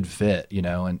a good fit,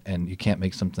 and you can't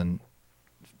make something,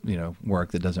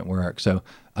 work that doesn't work. So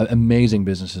amazing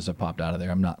businesses have popped out of there.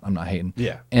 I'm not hating.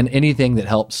 Yeah. And anything that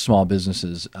helps small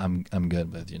businesses, I'm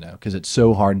good with, because it's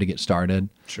so hard to get started.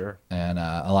 Sure. And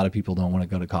a lot of people don't want to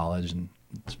go to college, and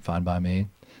it's fine by me.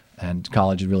 And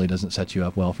college really doesn't set you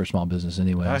up well for small business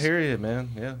anyways. I hear you, man.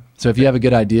 Yeah. So if you have a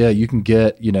good idea, you can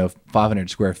get 500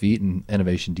 square feet in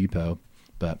Innovation Depot.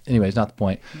 But anyways, not the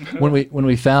point. When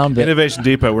we found that, Innovation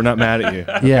Depot, we're not mad at you.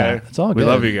 Yeah, okay? it's all We good.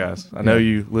 love you guys. I know Yeah.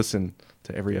 you listen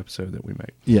to every episode that we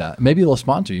make. yeah, maybe they'll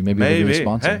sponsor you. Maybe they'll be a Maybe.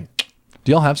 sponsor. Hey,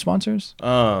 Do y'all have sponsors?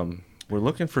 We're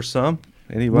looking for some.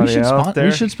 Anybody out there?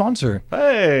 We should sponsor.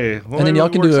 Hey, well, And then y'all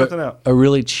can do something out. a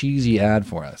really cheesy ad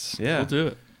for us. Yeah, We'll do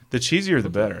it. The cheesier, the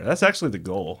better. That's actually the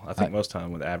goal. I think most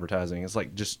time with advertising, it's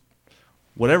like just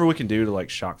whatever we can do to like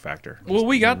shock factor. Well,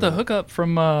 we got the hookup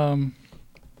from,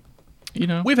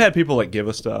 We've had people like give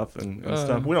us stuff and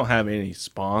stuff. We don't have any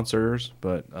sponsors,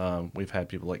 but we've had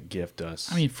people like gift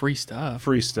us. I mean, free stuff.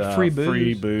 free stuff, Free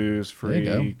free booze. There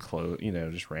you free clothes.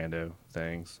 Just rando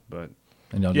things. But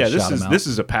And y'all yeah, just shout 'em out. this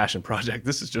is a passion project.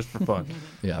 This is just for fun.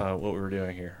 Yeah. What we were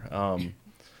doing here.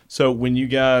 So when you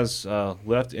guys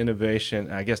left Innovation,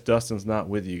 I guess Dustin's not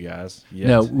with you guys yet.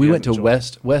 No, He we went to hasn't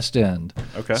joined. West End.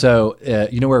 Okay. So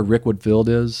you know where Rickwood Field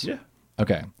is? Yeah.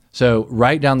 Okay. So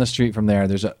right down the street from there,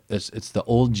 it's the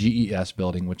old GES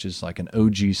building, which is like an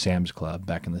OG Sam's Club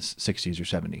back in the 60s or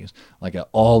 70s, like an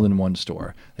all-in-one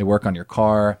store. They work on your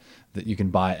car, that you can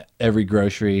buy every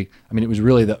grocery. I mean, it was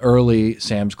really the early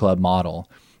Sam's Club model.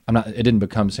 It didn't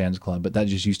become Sam's Club, but that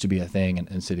just used to be a thing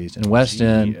in cities. In West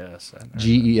End,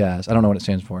 GES, I don't know what it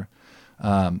stands for,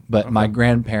 but my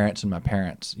grandparents and my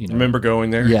parents, Remember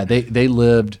going there? yeah, they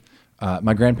lived.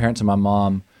 My grandparents and my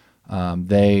mom,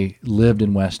 they lived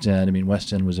in West End. I mean,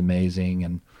 West End was amazing,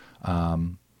 and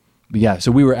but yeah.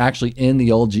 So we were actually in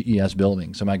the old GES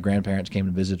building. So my grandparents came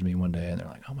and visited me one day, and they're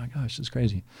like, "Oh my gosh, this is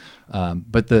crazy."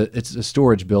 But it's a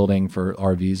storage building for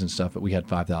RVs and stuff. But we had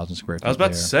 5,000 square feet. I was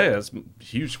about there. to say that's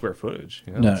huge square footage.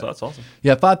 No. So that's awesome.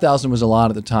 Yeah, 5,000 was a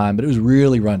lot at the time, but it was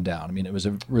really run down. I mean, it was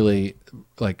a really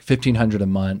like 1,500 a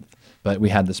month, but we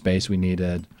had the space we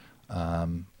needed.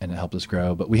 And it helped us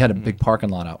grow. But we had a big parking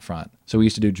lot out front, so we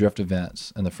used to do drift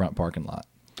events in the front parking lot.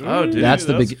 Oh, dude, That's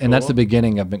the cool. and that's the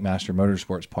beginning of McMaster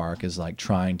Motorsports Park, is like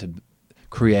trying to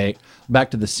create back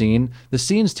to the scene. The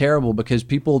scene's terrible because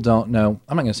people don't know.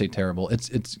 I'm not going to say terrible.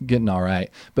 It's getting all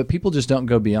right, but people just don't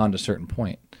go beyond a certain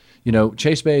point.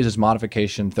 Chase Bays is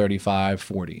modification 35,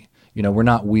 40. We're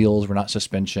not wheels, we're not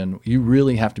suspension. You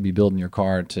really have to be building your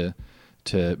car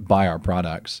to buy our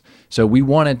products. So we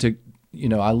wanted to.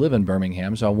 I live in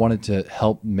Birmingham, so I wanted to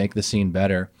help make the scene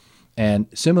better. And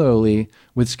similarly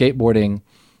with skateboarding,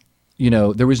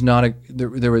 there was not a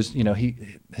there was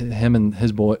him and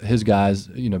his guys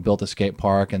built a skate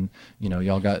park, and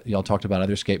y'all talked about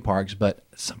other skate parks, but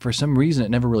for some reason it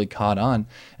never really caught on,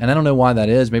 and I don't know why that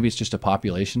is. Maybe it's just a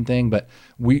population thing, but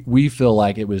we feel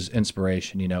like it was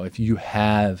inspiration. If you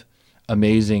have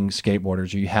amazing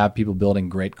skateboarders, or you have people building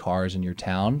great cars in your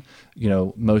town,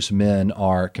 most men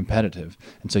are competitive,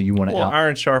 and so you want to. Well,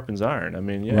 iron sharpens iron. I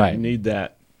mean, yeah, Right. You need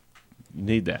that.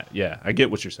 Yeah, I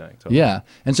get what you're saying. Totally. Yeah,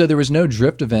 and so there was no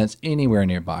drift events anywhere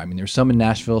nearby. I mean, there's some in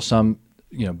Nashville, some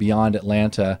beyond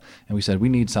Atlanta, and we said we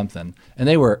need something. And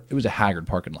it was a haggard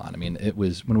parking lot. I mean, it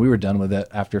was, when we were done with it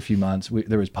after a few months,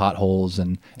 there was potholes,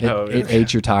 and it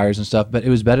ate your tires and stuff. But it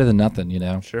was better than nothing,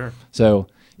 Sure. So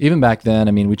even back then,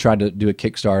 I mean, we tried to do a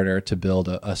Kickstarter to build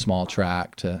a small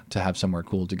track to have somewhere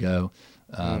cool to go.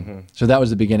 So that was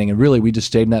the beginning, and really we just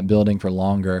stayed in that building for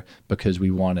longer because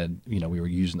we wanted, we were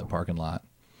using the parking lot.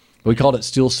 But we called it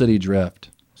Steel City Drift.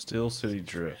 Steel City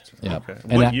Drift. Yeah. Okay.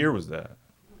 And What year was that?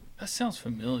 That sounds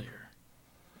familiar.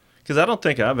 Because I don't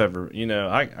think I've ever,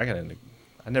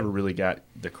 I never really got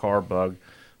the car bug,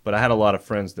 but I had a lot of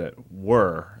friends that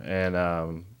were, and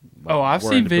I've were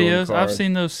seen into building videos. I've cars.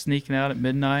 seen those sneaking out at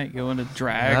midnight, going to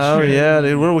drag. Oh strip. yeah,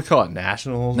 dude. What do we call it?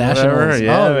 Nationals. Nationals. Whatever.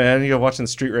 Yeah, Oh. man. You go watching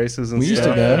street races and We used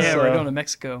stuff. to go. Yeah, So- we're going to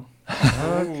Mexico.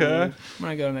 Okay. I'm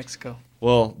gonna go to Mexico.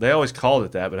 Well, they always called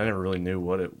it that, but I never really knew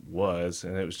what it was,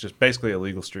 and it was just basically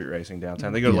illegal street racing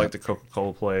downtown. They go to Yeah. like the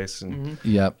Coca-Cola place, and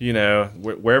Yep.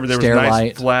 wherever there was nice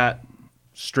Starlight. flat,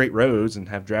 straight roads, and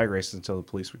have drag races until the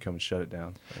police would come and shut it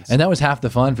down. And that was half the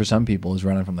fun for some people, is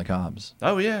running from the cops.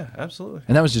 Oh yeah, absolutely.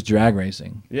 And that was just drag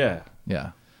racing. Yeah,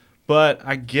 Yeah. but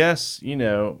I guess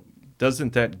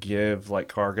doesn't that give like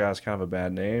car guys kind of a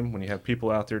bad name when you have people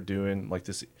out there doing like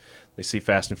this? They see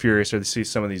Fast and Furious, or they see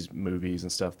some of these movies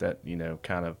and stuff that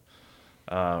kind of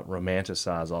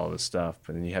romanticize all this stuff,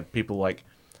 and then you have people like,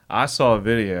 I saw a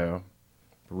video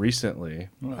recently.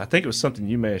 I think it was something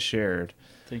you may have shared,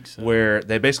 I think so. where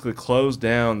they basically closed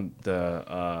down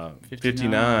the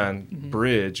 59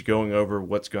 bridge going over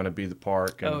what's going to be the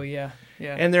park. And, Oh yeah,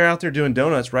 yeah. and they're out there doing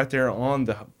donuts right there on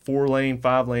the 4-lane,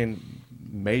 5-lane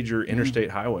major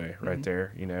interstate highway right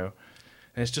there, And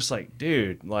it's just like,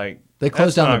 dude, like They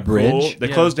closed that's down the not cool. bridge? They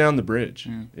Yeah. closed down the bridge.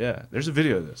 Yeah, there's a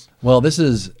video of this. Well, this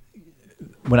is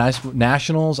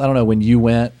Nationals. I don't know when you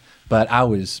went, but I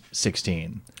was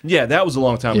 16. Yeah, that was a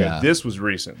long time Yeah. ago. This was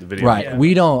recent. The video. Right. Yeah.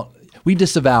 we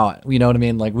disavow it. You know what I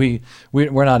mean? Like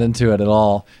we're not into it at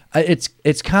all.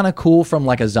 It's kind of cool from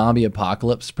like a zombie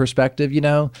apocalypse perspective, you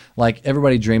know? Like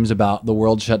everybody dreams about the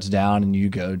world shuts down and you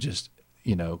go just,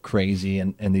 you know, crazy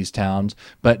in these towns.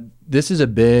 But this is a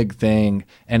big thing,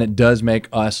 and it does make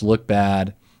us look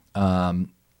bad to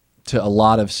a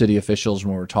lot of city officials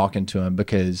when we're talking to them,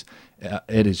 because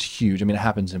it is huge. I mean, it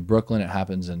happens in Brooklyn, it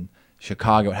happens in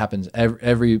Chicago, it happens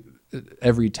every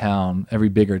town, every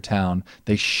bigger town.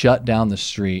 They shut down the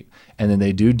street, and then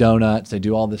they do donuts, they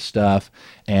do all this stuff,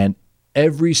 and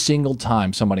every single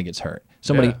time somebody gets hurt.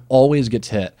 Somebody always gets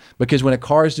hit, because when a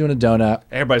car is doing a donut,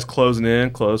 everybody's closing in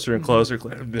closer and closer.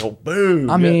 Boom.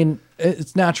 I mean,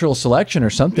 it's natural selection or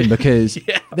something, because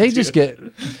they just get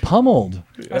pummeled.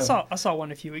 I saw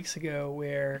one a few weeks ago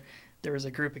where there was a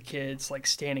group of kids like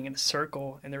standing in a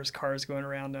circle, and there was cars going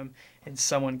around them, and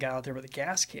someone got out there with a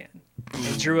gas can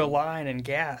and drew a line and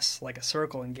gas, like a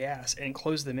circle and gas, and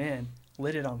closed them in,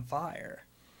 lit it on fire,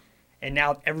 and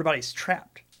now everybody's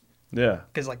trapped. Yeah.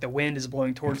 Because like the wind is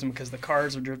blowing towards them, because the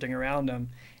cars are drifting around them,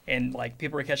 and like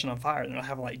people are catching on fire. They're not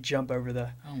having to like jump over the.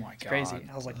 Oh my god! Crazy.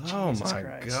 I was like, oh Jesus my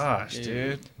Christ. gosh,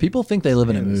 dude. People think they live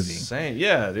in a movie. Insane.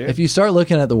 Yeah, dude. If you start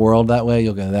looking at the world that way,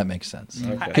 you'll go, that makes sense.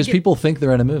 Okay. Because people think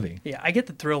they're in a movie. Yeah, I get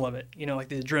the thrill of it, you know, like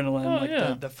the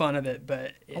adrenaline, the fun of it,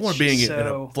 but it's I want to be in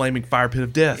a flaming fire pit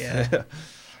of death. Yeah.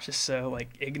 Just so like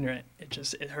ignorant.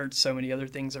 It hurts so many other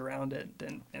things around it,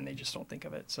 and they just don't think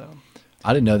of it. So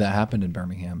I didn't know that happened in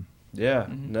Birmingham. Yeah.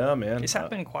 No, man. it's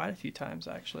happened quite a few times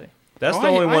actually. That's the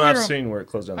only one I've seen where it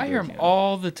closed down. I hear them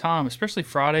all the time, especially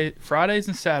Fridays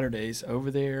and Saturdays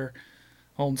over there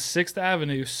on 6th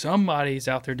Avenue. Somebody's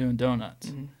out there doing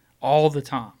donuts all the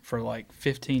time for like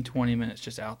 15, 20 minutes,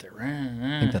 just out there.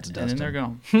 I think that's and then they're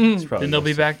gone. Then They'll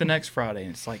be back the next Friday,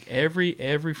 and it's like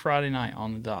every Friday night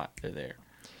on the dot, they're there.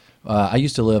 I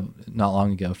used to live not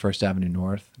long ago, 1st Avenue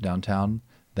North, downtown.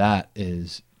 That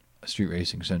is street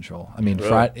racing central. I mean,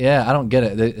 Really? I don't get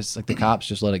it. It's like the cops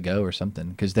just let it go or something,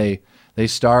 because they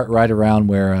start right around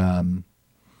where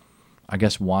I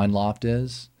guess Wine Loft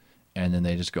is, and then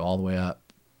they just go all the way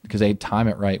up, because they time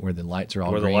it right where the lights are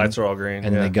all green. the lights are all green,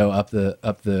 and then they go up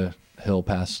the hill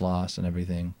past Sloss and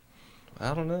everything.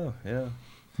 I don't know. Yeah.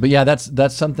 But yeah,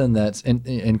 that's something that's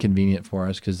inconvenient for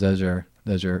us, because those are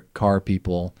car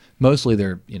people. Mostly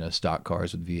they're stock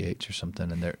cars with V8s or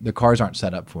something, and the cars aren't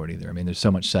set up for it either. I mean, there's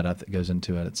so much setup that goes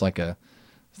into it. It's like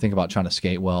think about trying to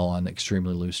skate well on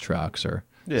extremely loose trucks or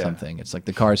something. It's like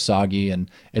the car's soggy,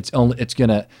 and it's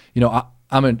gonna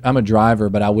I'm a driver,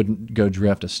 but I wouldn't go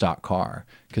drift a stock car,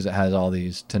 because it has all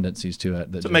these tendencies to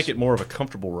it that make it more of a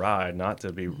comfortable ride, not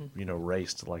to be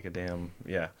raced like a damn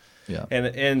Yeah.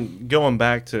 And going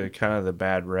back to kind of the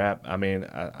bad rap, I mean,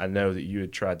 I know that you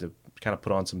had tried to kind of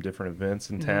put on some different events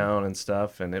in town and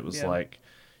stuff, and it was like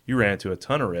you ran into a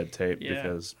ton of red tape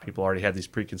because people already had these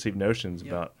preconceived notions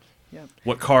about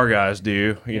what car guys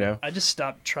do, you know. I just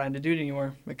stopped trying to do it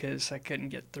anymore because I couldn't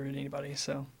get through to anybody.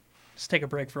 So just take a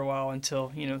break for a while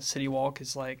until, City Walk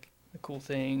is like a cool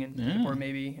thing, and people are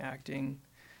maybe acting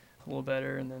a little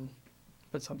better, and then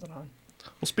put something on.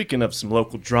 Well, speaking of some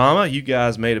local drama, you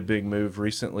guys made a big move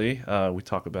recently. We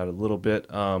talked about it a little bit.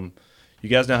 You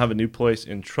guys now have a new place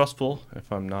in Trussville,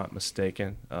 if I'm not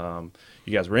mistaken.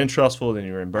 You guys were in Trussville, then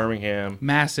you were in Birmingham.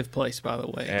 Massive place, by the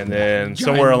way. And then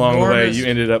somewhere along the way, you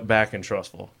ended up back in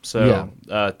Trussville. So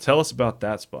tell us about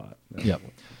that spot. Yep.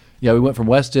 Yeah, we went from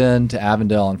West End to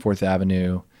Avondale on 4th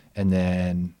Avenue, and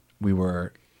then we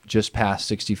were just past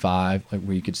 65, like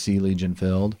where you could see Legion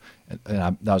Field.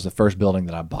 And that was the first building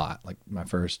that I bought, like my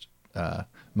first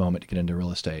moment to get into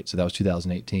real estate. So that was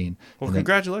 2018. Well,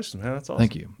 congratulations, man. That's awesome.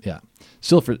 Thank you. Yeah.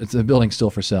 It's a building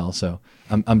still for sale. So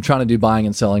I'm trying to do buying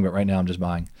and selling, but right now I'm just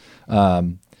buying. But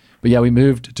yeah, we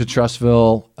moved to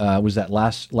Trussville. Was that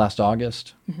last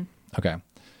August? Mm-hmm. Okay.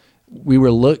 We were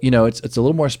it's a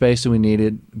little more space than we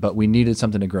needed, but we needed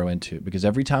something to grow into, because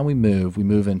every time we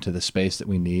move into the space that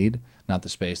we need, not the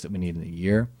space that we need in a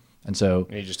year. And so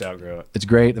you just outgrow it. It's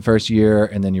great the first year,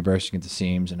 and then you're bursting at the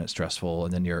seams, and it's stressful,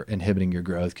 and then you're inhibiting your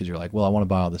growth because you're like, well, I want to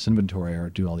buy all this inventory or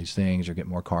do all these things or get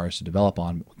more cars to develop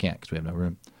on, but we can't because we have no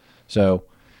room. So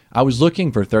I was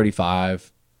looking for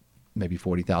 35, maybe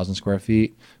 40,000 square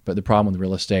feet, but the problem with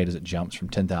real estate is it jumps from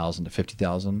 10,000 to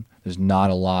 50,000. There's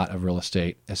not a lot of real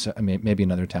estate. I mean, maybe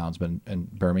in other towns, but in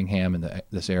Birmingham and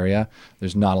this area,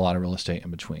 there's not a lot of real estate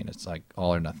in between. It's like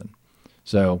all or nothing.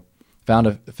 So found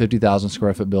a 50,000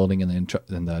 square foot building in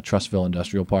the Trussville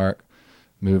Industrial Park,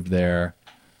 moved there,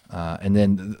 and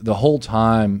then the whole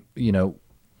time, we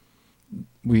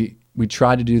we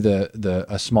tried to do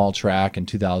a small track in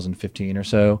 2015 or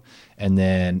so, and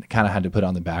then kind of had to put it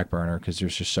on the back burner because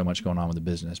there's just so much going on with the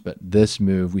business. But this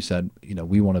move, we said,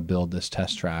 we want to build this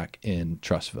test track in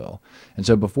Trussville. And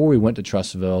so before we went to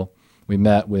Trussville, we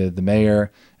met with the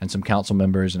mayor and some council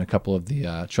members and a couple of the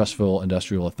Trussville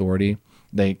Industrial Authority.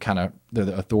 They're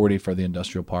the authority for the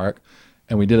industrial park.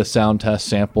 And we did a sound test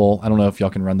sample. I don't know if y'all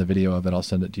can run the video of it. I'll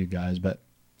send it to you guys, but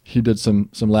he did some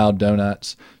loud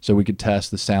donuts so we could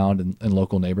test the sound in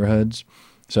local neighborhoods.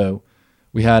 So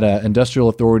we had an industrial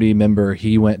authority member.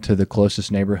 He went to the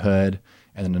closest neighborhood,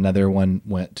 and then another one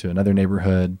went to another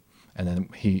neighborhood. And then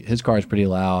his car is pretty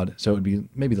loud, so it would be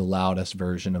maybe the loudest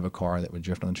version of a car that would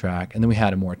drift on the track. And then we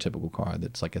had a more typical car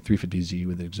that's like a 350Z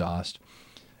with exhaust.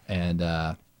 And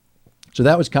so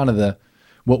that was kind of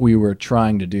what we were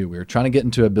trying to do. We were trying to get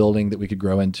into a building that we could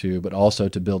grow into, but also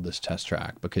to build this test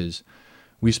track because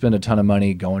we spend a ton of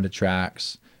money going to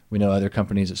tracks. We know other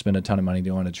companies that spend a ton of money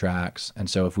going to tracks. And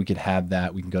so if we could have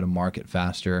that, we can go to market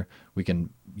faster. We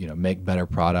can, make better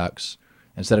products.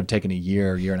 Instead of taking a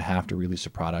year and a half to release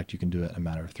a product, you can do it in a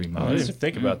matter of 3 I months. didn't even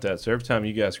think about that. So every time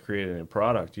you guys create a new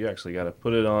product, you actually got to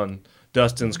put it on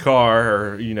Dustin's car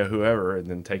or, whoever, and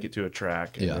then take it to a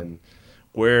track. And then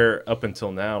up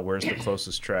until now, where's the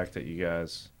closest track that you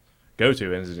guys go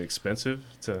to? And is it expensive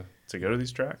to go to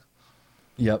these tracks?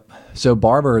 Yep. So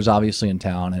Barber is obviously in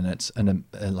town, and it's an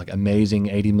amazing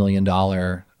 $80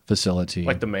 million facility.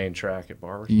 Like the main track at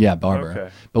Barber? Yeah, Barber. Okay.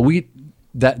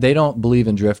 But they don't believe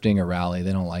in drifting or rally.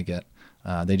 They don't like it.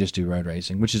 They just do road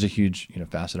racing, which is a huge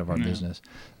facet of our business.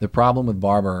 The problem with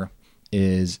Barber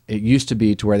is it used to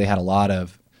be to where they had a lot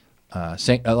of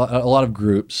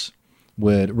groups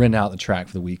would rent out the track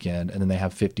for the weekend, and then they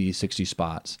have 50, 60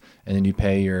 spots, and then you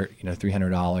pay your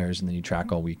 $300, and then you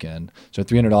track all weekend. So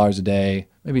 $300 a day,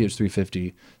 maybe it's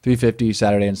 $350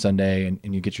 Saturday and Sunday,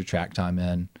 and you get your track time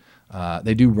in.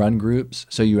 They do run groups,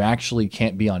 so you actually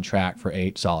can't be on track for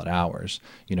 8 solid hours.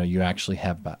 You actually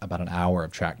have about an hour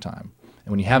of track time,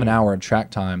 and when you have an hour of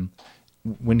track time,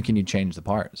 when can you change the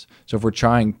parts? So if we're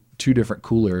trying 2 different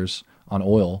coolers on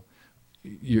oil,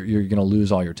 you're going to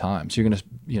lose all your time. So you're going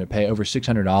to pay over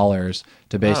 $600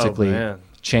 to basically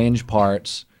change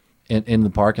parts in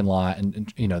the parking lot,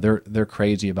 and they're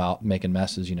crazy about making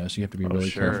messes. So you have to be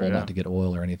really careful not to get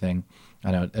oil or anything.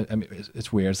 I know. I mean,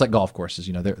 it's weird. It's like golf courses.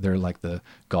 They're like the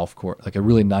golf course, like a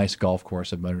really nice golf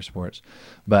course of motorsports.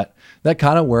 But that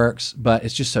kind of works. But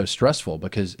it's just so stressful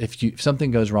because if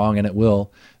something goes wrong, and it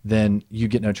will, then you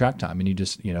get no track time, and you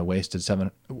just wasted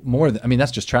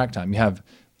that's just track time. You have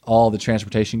all the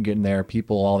transportation getting there,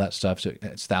 people, all that stuff. So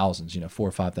it's thousands, $4,000 or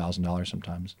 $5,000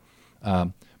 sometimes.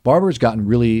 Barber's gotten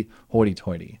really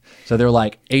hoity-toity. So they're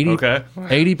like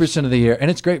 80% of the year,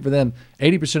 and it's great for them.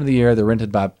 80% of the year they're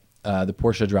rented by the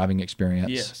Porsche driving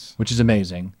experience, which is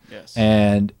amazing. Yes.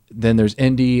 And then there's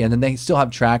Indy, and then they still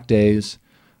have track days.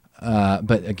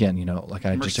 But again, like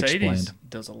I just explained, Mercedes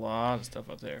does a lot of stuff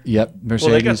up there. Yep, Mercedes.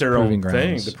 Well, they got their Proving own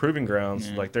Grounds. thing. The Proving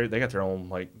Grounds, like they got their own,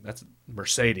 like that's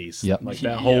Mercedes. Yep. Like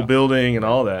that whole building and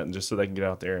all that, and just so they can get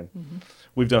out there. And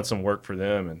we've done some work for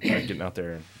them, and getting out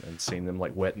there and seeing them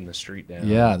like wetting the street down.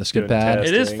 Yeah, the skid pad.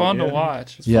 It is fun to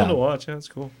watch. It's fun to watch. Yeah, it's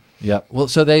cool. Yeah. Well,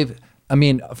 so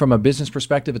from a business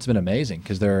perspective, it's been amazing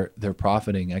because they're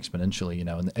profiting exponentially.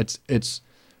 And it's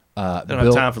They don't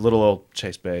have time for little old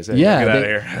Chase Bays. Hey, yeah, get out of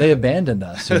here. They abandoned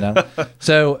us.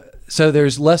 So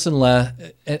there's less and less,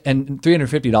 and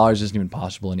 $350 isn't even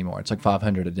possible anymore. It's like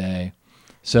 $500 a day.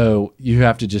 So you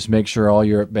have to just make sure all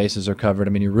your bases are covered.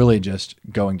 I mean, you're really just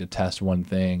going to test one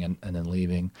thing and then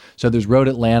leaving. So there's Road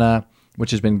Atlanta,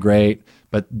 which has been great,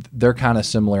 but they're kind of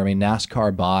similar. I mean,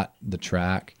 NASCAR bought the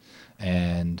track,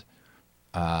 and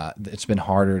it's been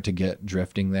harder to get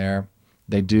drifting there.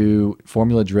 They do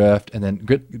Formula Drift, and then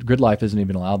Grid Life isn't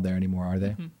even allowed there anymore, are they?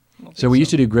 Mm-hmm. So we used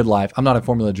to do Grid Life. I'm not a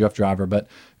Formula Drift driver, but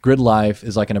Grid Life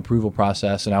is like an approval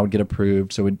process, and I would get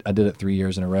approved. So I did it 3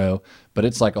 years in a row, but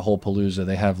it's like a whole palooza.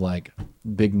 They have like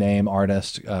big name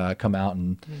artists come out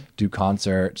and do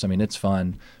concerts. I mean, it's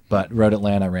fun. But Road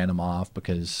Atlanta ran them off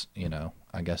because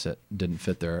I guess it didn't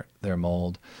fit their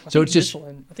mold. So it's just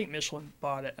Michelin. I think Michelin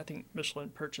bought it. I think Michelin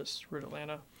purchased Road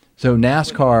Atlanta. So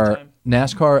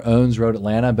NASCAR owns Road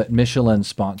Atlanta, but Michelin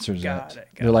sponsors it.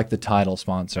 They're like the title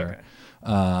sponsor.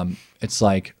 Okay. It's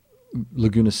like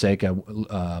Laguna Seca,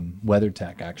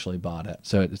 WeatherTech actually bought it,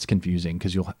 so it's confusing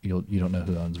because you don't know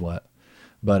who owns what.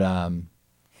 But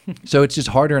so it's just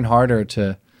harder and harder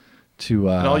to. And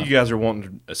all you guys are wanting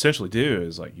to essentially do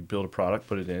is like you build a product,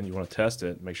 put it in, you want to test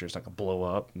it, make sure it's not gonna blow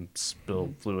up and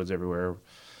spill fluids everywhere.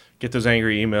 get those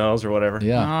angry emails or whatever.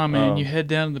 Yeah. Nah, man, you head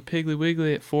down to the Piggly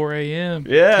Wiggly at 4 a.m.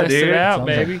 Yeah, Test dude. it out, Sounds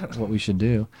baby. like what we should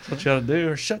do. That's what you got to do.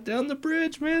 Or shut down the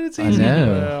bridge, man. It's I easy. know.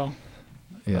 Well,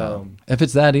 Yeah. If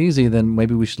it's that easy, then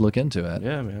maybe we should look into it.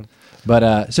 Yeah, man.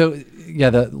 But so yeah,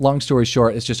 the long story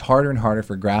short, it's just harder and harder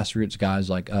for grassroots guys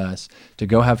like us to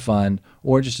go have fun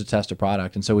or just to test a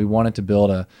product. And so we wanted to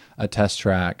build a test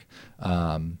track,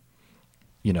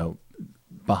 you know,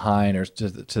 behind or to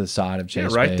the side of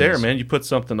Chase Yeah, right Bays. there, man. You put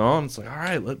something on. It's like, all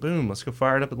right, boom, let's go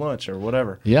fire it up at lunch or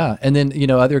whatever. Yeah, and then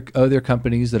other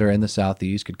companies that are in the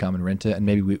Southeast could come and rent it, and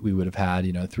maybe we would have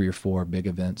had 3 or 4 big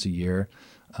events a year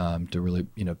to really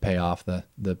pay off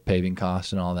the paving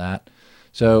costs and all that.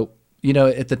 So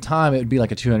at the time it would be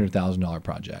like a $200,000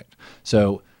 project.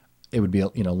 So it would be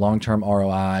long-term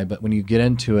ROI, but when you get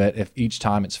into it, if each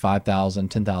time it's $5,000,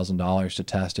 $10,000 to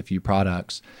test a few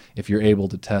products, if you're able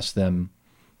to test them,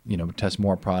 test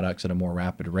more products at a more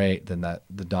rapid rate, then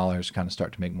the dollars kind of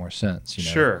start to make more sense.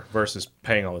 Sure, versus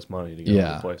paying all this money to go to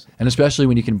the place. And especially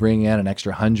when you can bring in an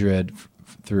extra 100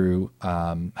 through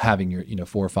having your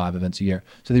 4 or 5 events a year.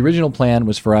 So the original plan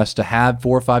was for us to have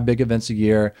 4 or 5 big events a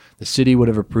year. The city would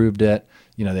have approved it.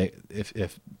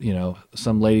 If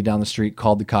some lady down the street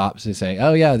called the cops, they say,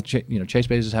 oh yeah, Chase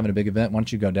Bays is having a big event. Why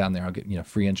don't you go down there? I'll get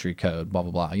free entry code. Blah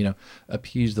blah blah.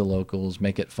 Appease the locals,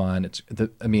 make it fun.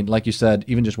 Like you said,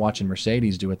 even just watching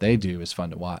Mercedes do what they do is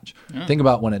fun to watch. Yeah. Think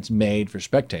about when it's made for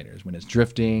spectators, when it's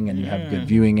drifting and you have good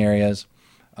viewing areas.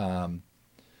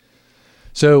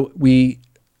 So we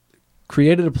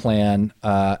created a plan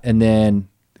and then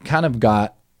kind of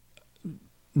got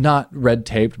not red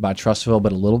taped by Trussville,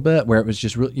 but a little bit, where it was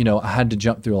just I had to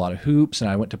jump through a lot of hoops,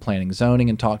 and I went to planning and zoning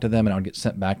and talk to them, and I would get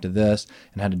sent back to this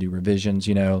and had to do revisions.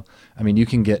 You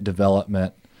can get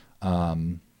development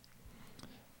burnout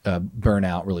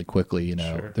really quickly.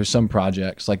 Sure. There's some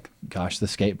projects like, gosh, the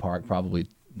skate park probably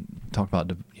talk about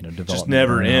development Just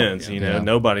never burnout. ends.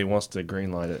 Nobody wants to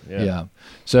greenlight it. Yeah.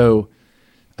 So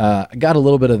I got a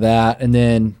little bit of that, and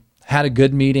then had a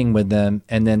good meeting with them,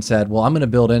 and then said, well, I'm going to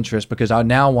build interest because I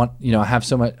now want, I have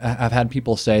so much, I've had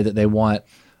people say that they want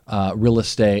real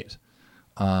estate,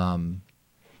 or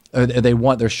they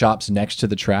want their shops next to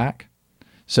the track.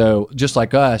 So just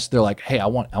like us, they're like, hey, I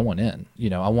want in,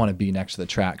 I want to be next to the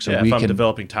track. So if I'm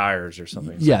developing tires or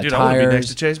something. It's Yeah, like, dude, tires. I want to be next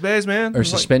to Chase Bays, man. Or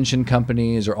suspension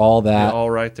companies or all that. All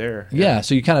right there. Yeah,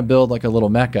 so you kind of build like a little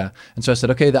mecca. And so I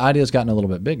said, okay, the idea's gotten a little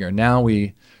bit bigger. Now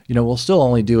we'll still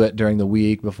only do it during the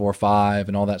week before 5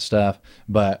 and all that stuff,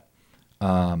 but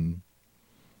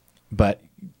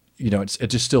it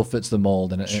just still fits the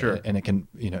mold, and it can,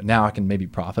 now I can maybe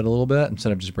profit a little bit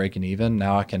instead of just breaking even.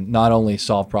 Now I can not only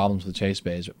solve problems with Chase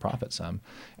Bays, but profit some.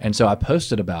 And so I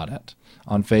posted about it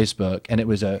on Facebook, and it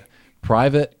was a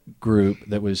private group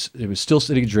it was Steel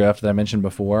City Drift that I mentioned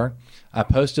before. I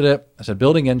posted it. I said,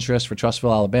 building interest for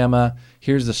Trussville, Alabama.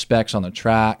 Here's the specs on the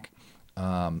track.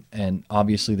 And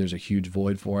obviously there's a huge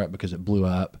void for it because it blew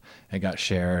up. It got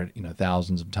shared,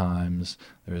 thousands of times.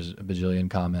 There was a bajillion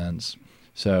comments.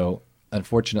 So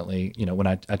unfortunately, when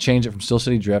I changed it from Steel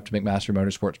City Drift to McMaster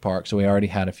Motorsports Park, so we already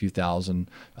had a few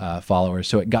thousand followers.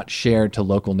 So it got shared to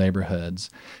local neighborhoods,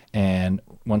 and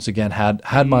once again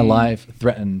had my life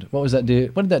threatened. What was that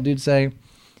dude? What did that dude say?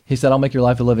 He said, "I'll make your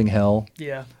life a living hell."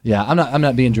 Yeah. Yeah, I'm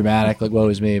not being dramatic, like woe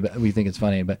is me, but we think it's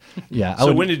funny. But yeah.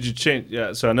 So when did you change?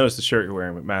 Yeah. So I noticed the shirt you're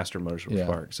wearing at McMaster Motorsports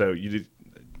Park. So you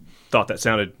thought that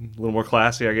sounded a little more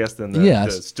classy, I guess, than the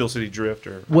Steel City Drift,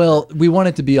 or well, we want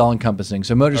it to be all encompassing.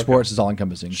 So motorsports is all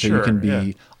encompassing. So you can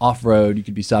be off road, you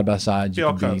could be side by side, you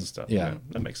all can kinds of stuff. Yeah,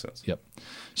 that makes sense. Yep.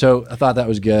 So I thought that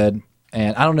was good.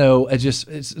 And I don't know, it's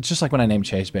just like when I named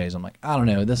Chase Bays, I'm like, I don't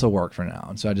know, this will work for now.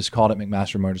 And so I just called it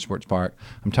McMaster Motorsports Park.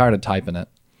 I'm tired of typing it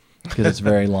because it's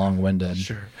very long-winded.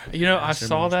 Sure. I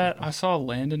saw that. I saw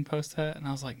Landon post that, and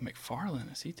I was like,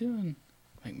 McFarland, is he doing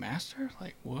McMaster?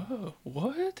 Like, whoa,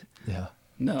 what? Yeah.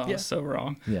 No, I was so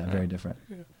wrong. Yeah, very different.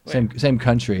 Same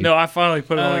country. No, I finally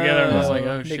put it all together, and I was like,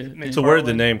 oh, shit. So where did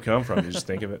the name come from? You just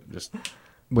think of it? Just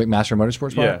McMaster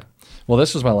Motorsports Park? Yeah. Well,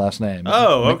 this was my last name.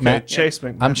 Oh, okay. Chase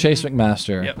McMaster. I'm Chase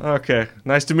McMaster. Yep. Okay.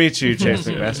 Nice to meet you, Chase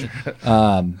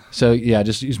McMaster. So yeah,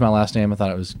 just use my last name. I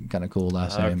thought it was kind of cool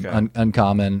last name. Okay.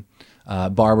 Uncommon.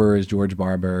 Barber is George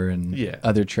Barber, and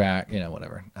other track,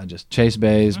 whatever. I just Chase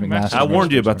Bays, McMaster. I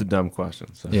warned you about the dumb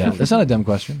questions. So. Yeah, that's not a dumb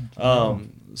question.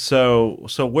 So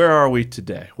where are we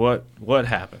today? What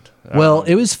happened? Well,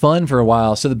 it was fun for a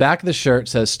while. So the back of the shirt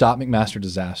says "Stop McMaster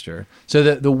Disaster."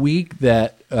 So the week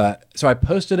that so I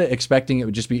posted it expecting it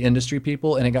would just be industry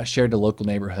people, and it got shared to local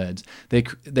neighborhoods.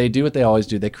 They do what they always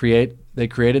do. They created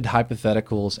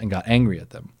hypotheticals and got angry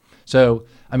at them. So,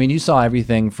 I mean, you saw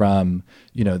everything from,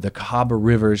 the Cahaba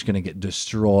River is going to get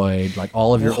destroyed. Like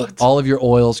all of your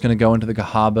oil is going to go into the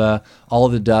Cahaba. All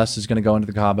of the dust is going to go into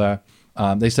the Cahaba.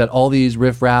 They said all these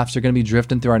riffraffs are going to be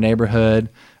drifting through our neighborhood.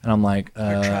 And I'm like,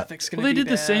 traffic's gonna Well, they be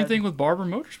did the same bad. thing with Barber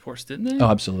Motorsports, didn't they? oh,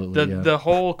 absolutely. The yeah. the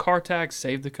whole car tag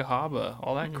saved the Cahaba,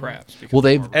 all that crap. Well,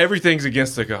 they've- Everything's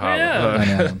against the Cahaba. Yeah.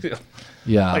 I know.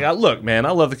 Yeah. Like, look, man,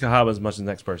 I love the Cahaba as much as the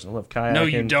next person. I love kayaking, No,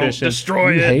 you don't fishing, destroy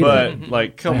You it. hate but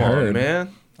like, come I on, heard.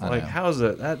 man. I Like, know. how's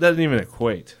it? That doesn't even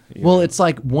equate. you Well, know? it's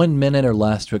like 1 minute or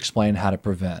less to explain how to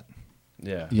prevent,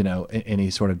 yeah.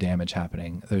 any sort of damage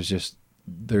happening.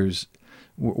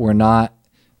 We're not,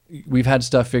 we've had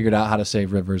stuff figured out how to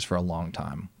save rivers for a long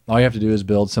time. All you have to do is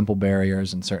build simple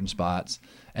barriers in certain spots,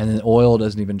 and then oil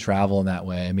doesn't even travel in that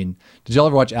way. I mean, did y'all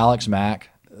ever watch Alex Mack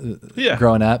Yeah.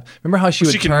 growing up? Remember how she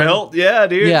would She can turn? melt. Yeah,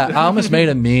 dude. Yeah, I almost made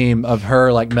a meme of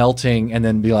her like melting and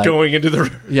then be like, Going into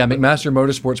the. yeah, McMaster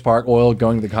Motorsports Park, oil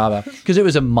going to the Cahaba, because it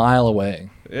was a mile away.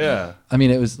 Yeah. I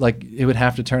mean, it was like it would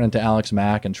have to turn into Alex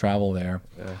Mack and travel there.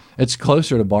 It's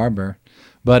closer to Barber.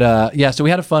 But yeah, so we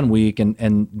had a fun week,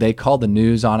 and they called the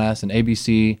news on us, and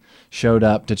ABC showed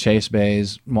up to Chase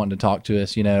Bays wanting to talk to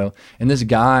us, And this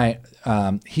guy,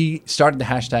 he started the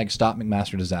hashtag Stop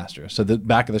McMaster Disaster. So the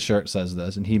back of the shirt says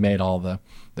this, and he made all the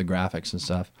graphics and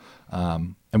stuff.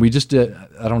 And we just did.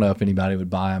 I don't know if anybody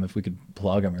would buy them, if we could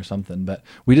plug them or something, but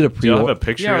we did a Do you have pre. a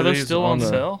picture? Yeah, are of those these still on the-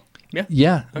 sale? Yeah.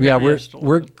 Yeah, Okay, yeah,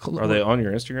 yeah, Are they on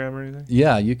your Instagram or anything?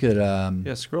 Yeah, you could.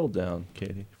 Yeah, scroll down,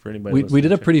 Katie, for anybody. We listening.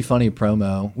 did a Check- pretty funny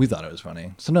promo. We thought it was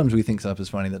funny. Sometimes we think stuff is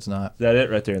funny that's not. Is that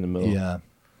it right there in the middle? Yeah.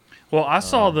 Well, I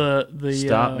saw the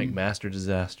Stop McMaster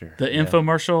Disaster. the Yeah.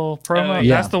 infomercial promo. Oh,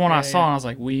 yeah. That's the one I Yeah, saw, yeah. and I was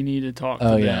like, we need to talk to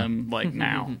Oh, yeah. them like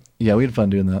now. Yeah, we had fun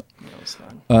doing that. That was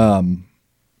fun.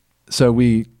 So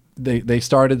they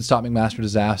started Stop McMaster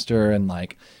Disaster, and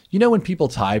like, when people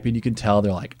type and you can tell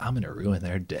they're like, I'm gonna ruin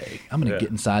their day. I'm gonna Yeah. get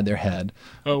inside their head.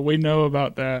 Oh, we know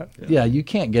about that. Yeah, you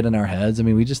can't get in our heads. I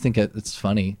mean, we just think it's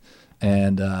funny,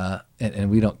 and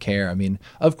we don't care. I mean,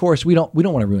 of course we don't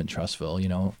want to ruin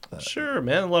Trustville. Sure,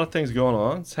 man. A lot of things going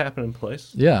on. It's happening in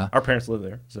place. Yeah. Our parents live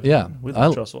there. So Yeah, we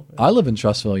live in Trussell. I live in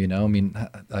Trustville. I mean,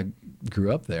 I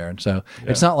grew up there, and so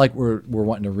it's not like we're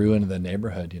wanting to ruin the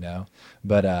neighborhood,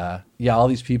 But yeah, all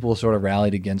these people sort of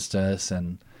rallied against us,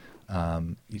 and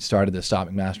you started the Stop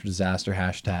McMaster Disaster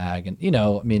hashtag, and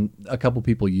I mean, a couple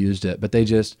people used it, but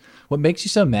what makes you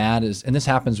so mad is, and this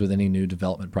happens with any new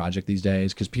development project these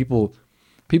days, because people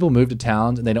move to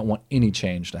towns and they don't want any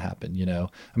change to happen. I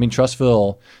mean,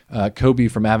 Trustville, Kobe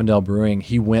from Avondale Brewing,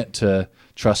 he went to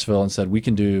Trustville and said, we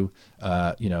can do,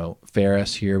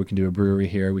 Ferris here, we can do a brewery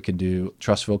here, we can do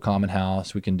Trustville Common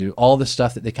House, we can do all the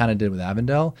stuff that they kind of did with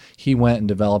Avondale. He went and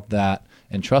developed that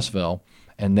in Trustville,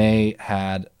 and they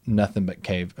had nothing but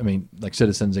like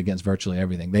citizens against virtually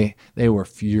everything. They were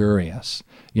furious.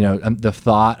 The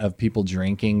thought of people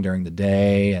drinking during the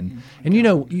day, and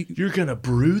You're gonna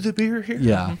brew the beer here?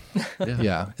 yeah,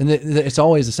 yeah, and it's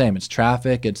always the same. It's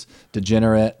traffic. It's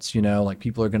degenerates. Like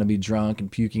people are going to be drunk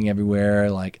and puking everywhere.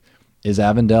 Like, is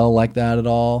Avondale like that at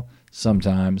all?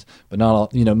 Sometimes, but not all.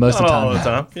 Most Not of the all time. the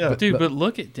time. Yeah. Dude, but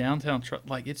look at downtown.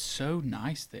 Like, it's so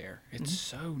nice there. It's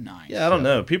so nice. Yeah, I don't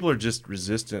know. People are just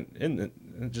resistant, and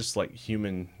just like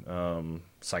human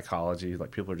psychology.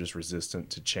 Like, people are just resistant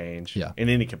to change. Yeah. In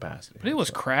any capacity. But it was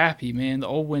crappy, man. The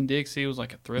old Winn-Dixie was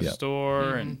like a thrift Yep.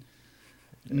 store, and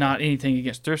not anything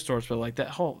against thrift stores, but like that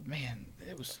whole man,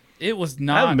 it was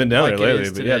not. I haven't been down like there it lately,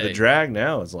 is but yeah, the today. drag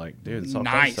now is like, dude, it's all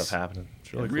kinds Nice. of stuff happening.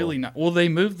 It's really, Really cool. not. Well, they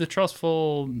moved the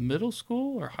Trustful Middle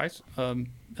School or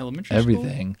elementary school.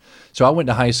 Everything. So I went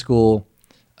to high school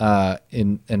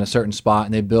in a certain spot,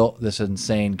 and they built this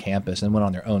insane campus and went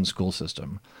on their own school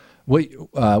system. What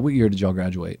year did y'all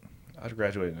graduate? I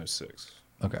graduated in 06,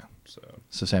 Okay, so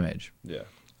it's the same age. yeah.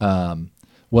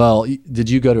 Well, did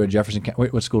you go to a Jefferson County?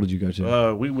 What school did you go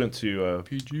to? We went to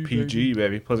PG, PG,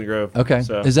 baby, Pleasant Grove. Okay,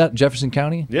 so, is that Jefferson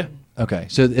County? yeah. Okay,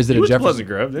 so is it You a went to Jefferson? Pleasant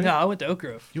Grove, didn't you? No, I went to Oak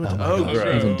Grove. You went to my Oak gosh,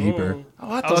 Grove. even deeper.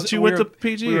 Oh, I thought you went to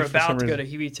PG. We were for some about to go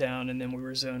reason. to Hueytown, and then we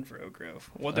were zoned for Oak Grove.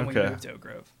 Well, then we Okay. moved to Oak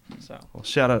Grove. So Well,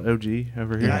 shout out OG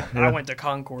over here. yeah, Yeah. I went to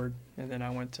Concord, and then I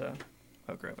went to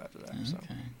Oak Grove after that. So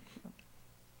Okay.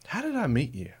 How did I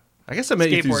meet you? I guess I met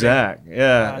you through Skateboarding. Zach.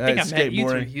 Yeah, I think I met you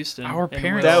through skateboarding. Houston. Our and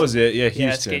parents- Will. That was it. Yeah, Yeah,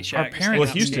 Houston. Skate Shack. Our We parents- stayed Well,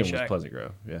 at Houston Skate was Shack. Pleasant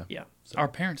Grove. Yeah. Yeah, Our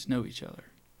parents know each other.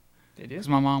 they do. Because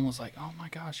my mom was like, "Oh my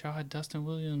gosh, y'all had Dustin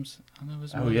Williams. I know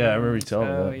his." Oh yeah, I remember you telling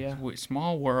me Oh that. yeah. Wait,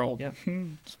 small world. Yep.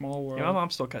 Small world. Yeah, my mom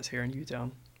still cuts hair in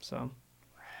Hueytown. So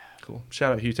Cool.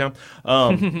 Shout out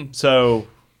Hughtown. So,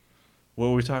 what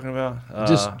were we talking about?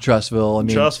 Just Trustville. I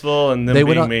mean, Trustville and them they being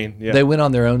went on. mean. Yeah. They went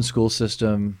on their own school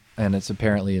system, and it's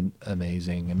apparently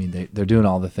amazing. I mean, they're doing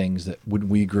all the things that when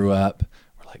we grew up,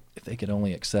 we're like, if they could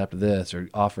only accept this or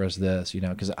offer us this, you know,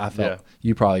 because I felt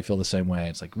you probably feel the same way.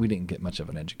 It's like we didn't get much of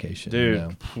an education, dude.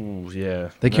 You know? Ooh, yeah,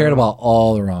 They cared about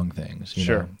all the wrong things. You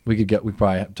Sure. know? We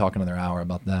probably have to talk another hour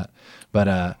about that.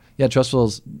 But yeah,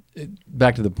 Trussville's,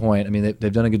 back to the point. I mean,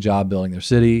 they've done a good job building their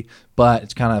city, but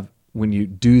it's kind of, when you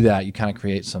do that, you kind of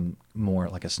create some more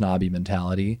like a snobby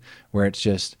mentality where it's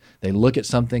just they look at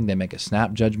something, they make a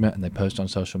snap judgment, and they post on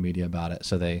social media about it.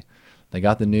 So they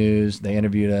got the news, they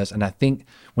interviewed us, and I think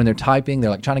when they're typing, they're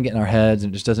like trying to get in our heads,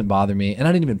 and it just doesn't bother me. And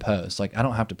I didn't even post. Like, I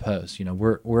don't have to post. You know,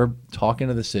 we're talking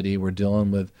to the city, we're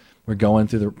going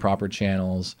through the proper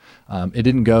channels. It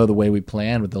didn't go the way we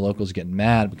planned with the locals getting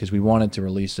mad because we wanted to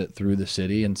release it through the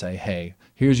city and say, hey,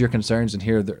 here's your concerns, and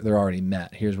here they're already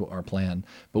met. Here's what our plan.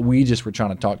 But we just were trying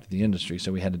to talk to the industry,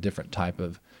 so we had a different type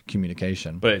of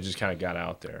communication. but it just kind of got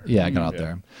out there. Yeah, it got out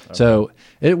there. So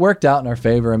it worked out in our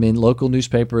favor. I mean, local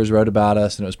newspapers wrote about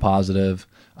us, and it was positive.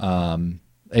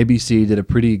 ABC did a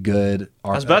pretty good. I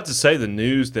was about to say the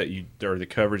news that the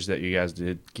coverage that you guys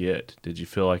did get. Did you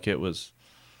feel like it was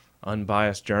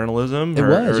unbiased journalism? It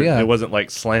was, yeah. It wasn't like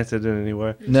slanted in any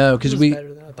way. No, because It was we.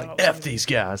 better than I thought. F these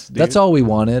guys. Dude. That's all we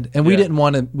wanted, and we Yeah. didn't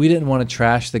want to. We didn't want to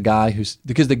trash the guy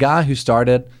because the guy who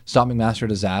started Stop McMaster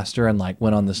Disaster and like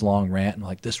went on this long rant and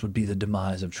like this would be the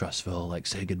demise of Trussville. Like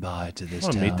say goodbye to this I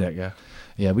want town. to meet that guy.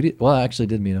 Yeah, we did. Well, I actually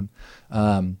did meet him,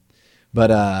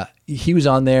 but he was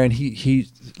on there and he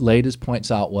laid his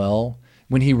points out well.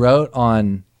 When he wrote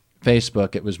on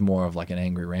Facebook, it was more of like an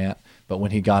angry rant. But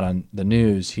when he got on the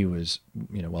news, he was,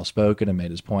 you know, well spoken and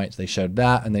made his points. They showed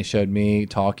that, and they showed me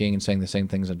talking and saying the same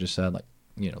things I just said, like,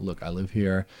 you know, look, I live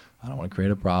here. I don't want to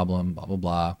create a problem. Blah blah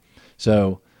blah.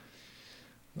 So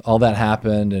all that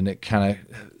happened, and it kind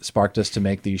of sparked us to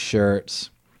make these shirts,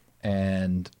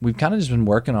 and we've kind of just been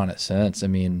working on it since. I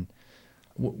mean,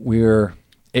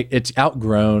 it's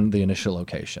outgrown the initial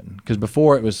location because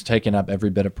before it was taking up every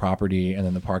bit of property, and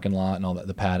then the parking lot and all that,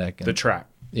 the paddock, and The track.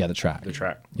 yeah, the track.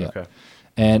 Yeah. Okay.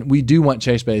 And we do want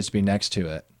Chase Bays to be next to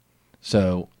it.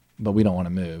 So, but we don't want to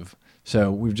move.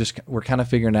 So we're kind of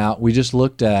figuring out. We just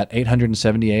looked at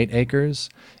 878 acres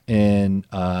in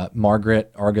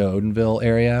Margaret, Argo, Odenville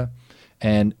area.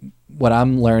 And what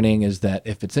I'm learning is that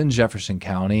if it's in Jefferson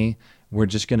County, we're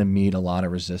just going to meet a lot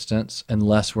of resistance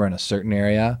unless we're in a certain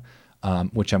area,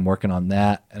 which I'm working on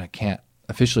that. And I can't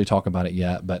officially talk about it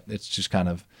yet, but it's just kind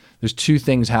of, there's two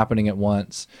things happening at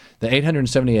once. The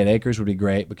 878 acres would be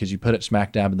great because you put it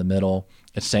smack dab in the middle.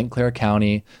 It's St. Clair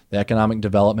County. The Economic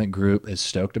Development Group is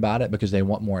stoked about it because they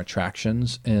want more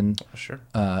attractions in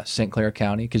St. Clair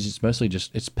County because it's mostly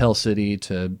just, it's Pell City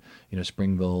to, you know,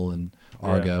 Springville and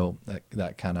Argo,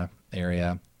 that kind of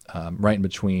area, right in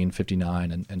between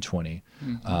 59 and 20.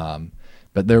 Mm-hmm.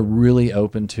 But they're really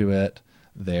open to it.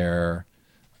 They're,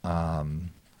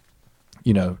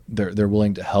 you know, they're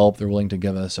willing to help. They're willing to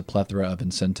give us a plethora of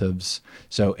incentives.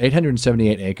 So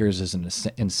 878 acres is an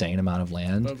insane amount of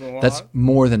land. That's a lot. That's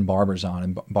more than Barber's on,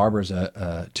 and Barber's nearly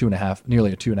a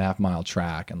 2.5 mile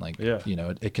track, and like, you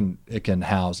know, it can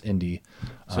house Indy.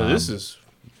 So this is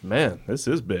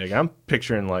big. I'm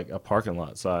picturing like a parking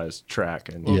lot size track,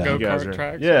 and Little you guys go-kart are,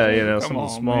 tracks. you know, Come something on,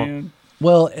 small. man.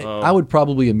 Well, I would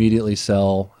probably immediately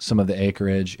sell some of the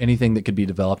acreage, anything that could be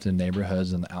developed in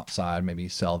neighborhoods and the outside, maybe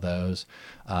sell those.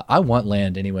 I want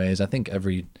land anyways. I think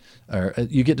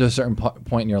you get to a certain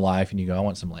point in your life and you go, I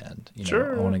want some land. You know,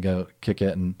 Sure. I want to go kick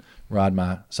it and ride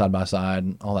my side by side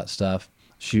and all that stuff.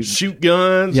 Shoot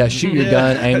guns. Yeah, shoot your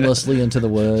gun aimlessly into the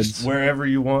woods. Wherever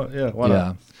you want. Yeah, why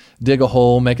not? Dig a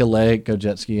hole, make a lake, go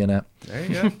jet ski in it. There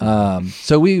you go.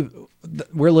 So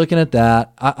we're looking at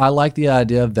that. I like the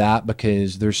idea of that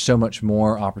because there's so much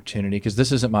more opportunity because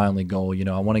this isn't my only goal. You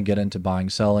know, I want to get into buying,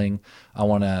 selling. I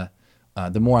want to,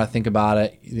 the more I think about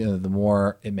it, you know, the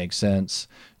more it makes sense.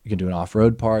 You can do an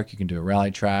off-road park. You can do a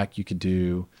rally track. You could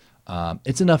do,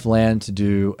 it's enough land to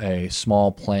do a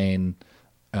small plane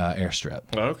airstrip.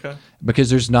 Okay. Because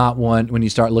there's not one, when you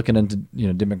start looking into, you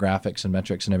know, demographics and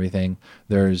metrics and everything,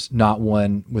 there's not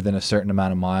one within a certain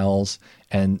amount of miles,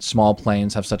 and small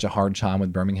planes have such a hard time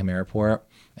with Birmingham Airport.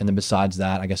 And then besides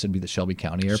that, I guess it'd be the Shelby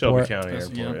County Airport. Shelby County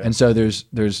Airport. Yeah. And so there's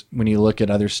when you look at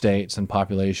other states and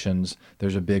populations,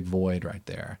 there's a big void right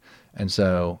there. And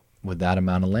so with that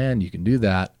amount of land, you can do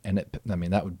that, and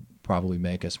that would probably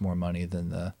make us more money than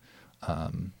the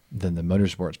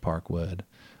motorsports park would.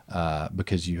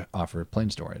 Because you offer plane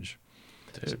storage.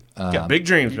 Dude, got big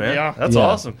dreams, man. Yeah. That's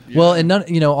awesome. Well, and none,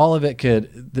 you know, all of it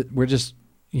we're just,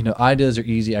 you know, ideas are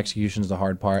easy, execution's the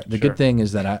hard part. The good thing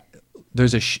is that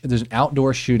there's an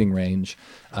outdoor shooting range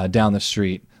down the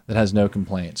street that has no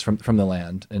complaints from the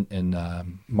land in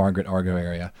Margaret Argo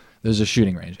area. There's a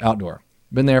shooting range, outdoor.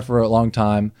 Been there for a long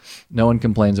time. No one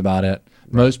complains about it.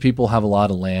 Most people have a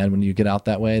lot of land. When you get out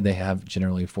that way, they have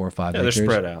generally 4 or 5 acres. They're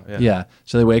spread out. Yeah. Yeah.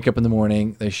 So they wake up in the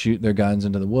morning, they shoot their guns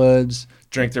into the woods,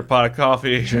 Drink their pot of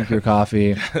coffee. drink your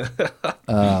coffee.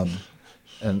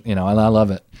 And and I love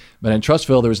it. But in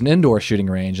Trustville, there was an indoor shooting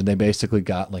range, and they basically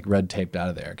got like red taped out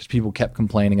of there because people kept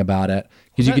complaining about it.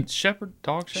 Because you could Shepherd?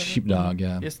 sheepdog,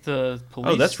 yeah, It's the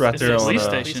police. that's right it's there the on, police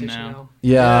Police station now.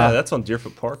 Yeah, that's on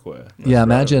Deerfoot Parkway. That's yeah. right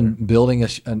Imagine over building a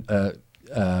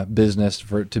business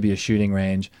to be a shooting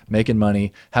range, making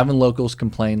money, having locals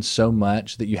complain so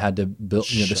much that you had to build.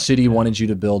 The city wanted you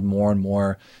to build more and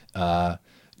more,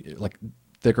 like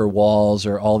thicker walls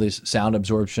or all these sound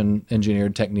absorption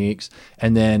engineered techniques,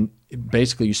 and then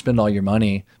basically you spend all your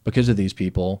money because of these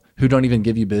people who don't even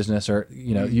give you business, or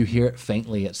you hear it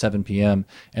faintly at 7 p.m.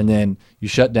 and then you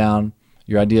shut down,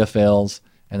 your idea fails,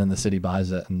 and then the city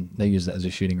buys it and they use it as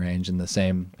a shooting range in the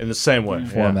same in the same way.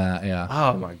 format. Yeah.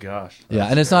 Oh my gosh. Yeah,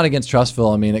 and it's not against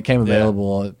Trustville. I mean, it came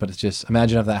available, but it's just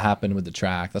imagine if that happened with the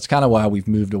track. That's kind of why we've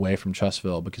moved away from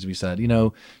Trustville, because we said,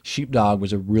 sheepdog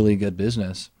was a really good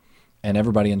business, and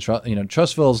everybody in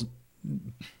Trustville's,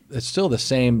 it's still the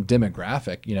same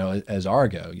demographic, as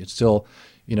Argo. It's still,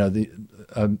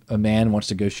 a man wants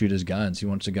to go shoot his guns. He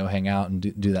wants to go hang out and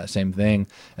do that same thing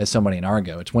as somebody in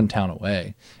Argo. It's one town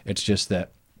away. It's just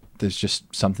that there's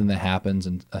just something that happens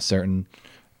in a certain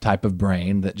type of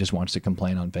brain that just wants to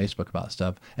complain on Facebook about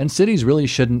stuff. And cities really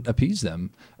shouldn't appease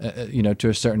them, to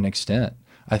a certain extent.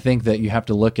 I think that you have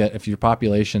to look at, if your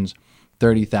population's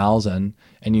 30,000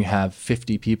 and you have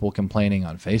 50 people complaining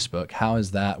on Facebook, how is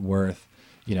that worth,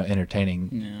 entertaining?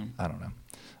 Yeah. I don't know.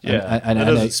 Yeah, that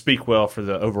doesn't speak well for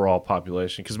the overall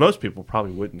population, because most people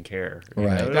probably wouldn't care.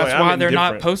 Right. That's why they're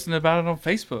not posting about it on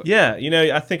Facebook. Yeah,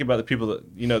 I think about the people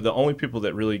that, the only people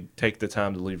that really take the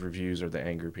time to leave reviews are the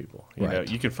angry people.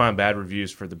 You can find bad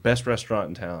reviews for the best restaurant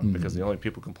in town because the only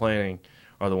people complaining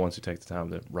are the ones who take the time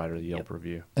to write a Yelp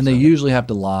review. And they usually have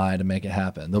to lie to make it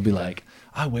happen. They'll be like,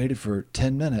 I waited for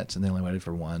 10 minutes, and they only waited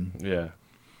for 1. Yeah.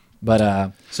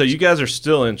 But so you guys are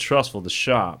still in Trustville, the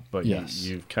shop, but yes,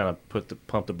 you've kind of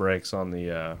pumped the brakes on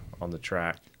the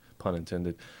track, pun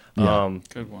intended. Yeah.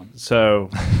 Good one.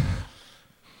 So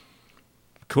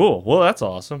cool. Well, that's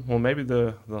awesome. Well, maybe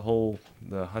the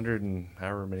 100 and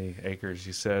however many acres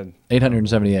you said.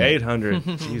 878. 800.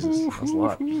 Jesus, that's a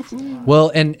lot.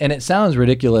 Well, and it sounds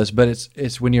ridiculous, but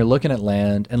it's when you're looking at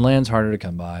land, and land's harder to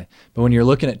come by. But when you're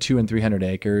looking at 200 and 300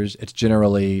 acres, it's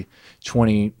generally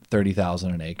 20,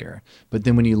 30,000 an acre. But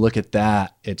then when you look at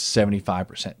that, it's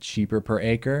 75% cheaper per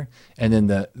acre, and then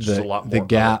the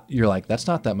gap, you're like, that's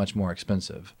not that much more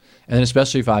expensive. And then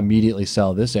especially if I immediately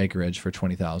sell this acreage for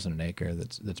 20,000 an acre,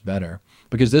 that's better,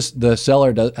 because the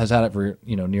seller has had it for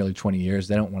nearly 20 years.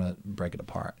 They don't want to break it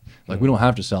apart. Like, we don't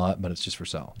have to sell it, but it's just for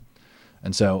sale.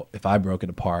 And so if I broke it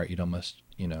apart, you'd almost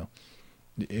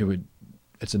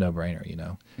it's a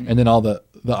no-brainer, And then all the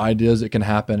ideas that can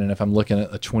happen, and if I'm looking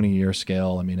at a 20-year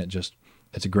scale, I mean,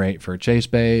 it's great for chase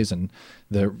bays and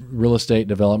the real estate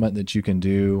development that you can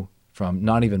do from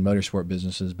not even motorsport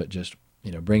businesses, but just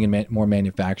bringing more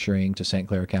manufacturing to St.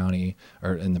 Clair County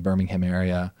or in the Birmingham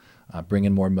area,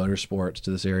 bringing more motorsports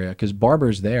to this area, because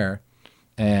Barber's there,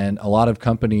 and a lot of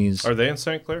companies. Are they in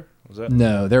St. Clair?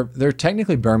 No, they're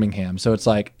technically Birmingham, so it's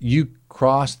like you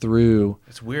cross through.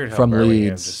 It's weird how from Birmingham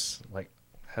Leeds. just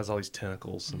has all these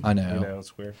tentacles. And, I know.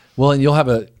 It's weird. Well, and you'll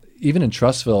have even in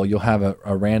Trustville, you'll have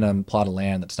a random plot of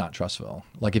land that's not Trustville.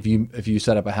 Like if you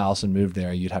set up a house and moved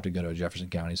there, you'd have to go to a Jefferson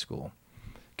County school,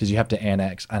 because you have to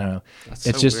annex. I don't know. That's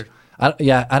it's so just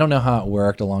weird. I don't know how it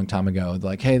worked a long time ago. They're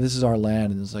like, hey, this is our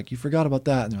land, and it's like, you forgot about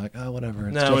that, and they're like, oh, whatever.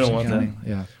 It's No, we don't want County. that.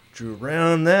 Yeah. Drew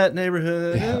around that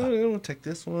neighborhood. Yeah. No, we don't want to take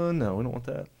this one. No, we don't want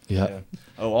that. Yeah.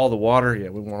 Oh, all the water. Yeah,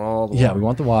 we want all the water. Yeah, we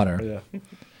want the water.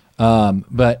 Yeah.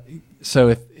 But so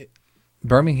if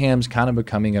Birmingham's kind of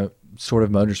becoming a sort of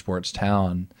motorsports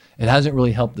town, it hasn't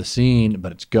really helped the scene,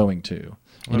 but it's going to.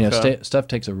 Stuff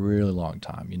takes a really long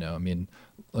time. I mean,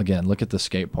 again, look at the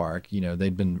skate park.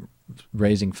 They've been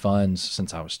raising funds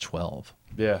since I was 12.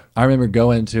 Yeah. I remember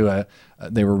going to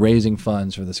they were raising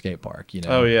funds for the skate park.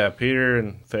 Oh yeah, Peter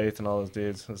and Faith and all those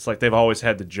dudes. It's like they've always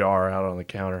had the jar out on the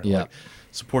counter. Yeah. Like,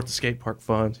 support the skate park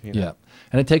fund. Yeah,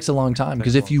 and it takes a long time,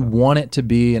 because if you want it to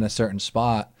be in a certain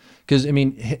spot, because I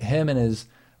mean, him and his,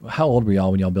 how old were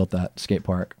y'all when y'all built that skate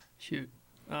park? Shoot.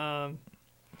 Yeah,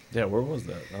 where was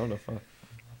that? I don't know if I've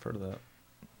heard of that.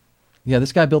 Yeah,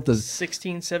 this guy built this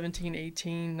 16, 17,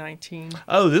 18, 19.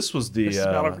 Oh, this was the This is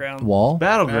Battleground. wall.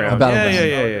 Battleground. Battleground.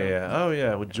 Yeah. Oh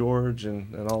yeah, with George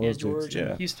and all Yeah, those George dudes. and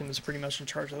Yeah. Houston was pretty much in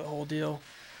charge of the whole deal.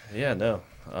 Yeah, no.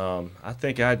 I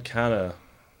think I got a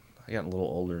little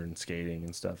older in skating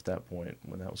and stuff at that point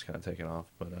when that was kind of taking off.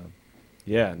 But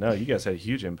yeah, no, you guys had a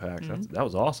huge impact. That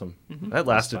was awesome. That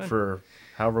lasted fun. for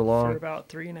however long. For about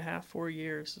 3.5, 4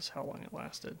 years is how long it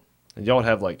lasted. And y'all would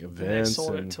have like And they events.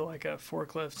 sold And it to like a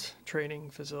forklift training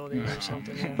facility or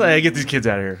something. Yeah. hey, get these kids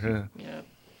out of here. Yeah.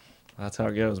 That's how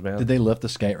it goes, man. Did they lift the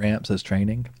skate ramps as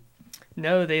training?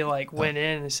 No, they like went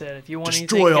in and said, if you want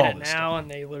Destroy anything, all get it this now. And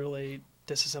they literally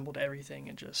disassembled everything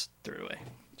and just threw it away.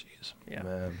 Jeez. Yeah.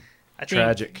 Man, I think,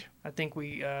 tragic. I think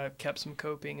we kept some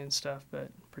coping and stuff, but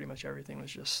pretty much everything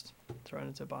was just thrown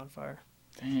into a bonfire.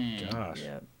 Dang. Gosh,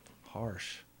 Yeah.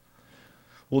 harsh.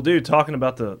 Well, dude, talking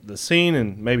about the scene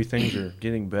and maybe things are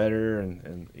getting better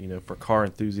and for car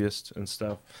enthusiasts and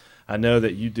stuff. I know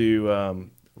that you do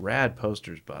rad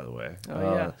posters, by the way.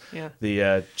 Oh, yeah.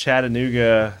 The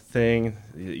Chattanooga thing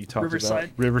you talked Riverside.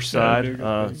 about. Riverside.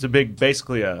 Chattanooga thing. It's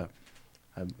basically a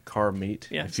car meet,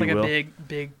 Yeah, if it's you like will. a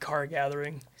big car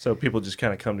gathering. So people just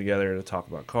kind of come together to talk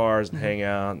about cars and hang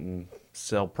out and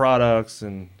sell products,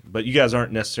 but you guys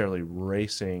aren't necessarily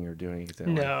racing or doing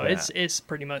anything like No, that. it's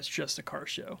pretty much just a car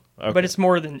show. Okay. But it's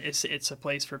more than it's a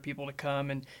place for people to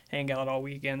come and hang out all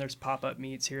weekend. There's pop-up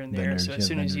meets here and there. Vendors, So yeah, as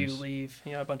soon as you vendors. leave,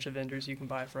 a bunch of vendors you can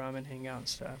buy from and hang out and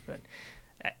stuff. But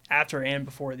after and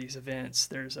before these events,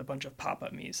 there's a bunch of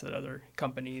pop-up meets that other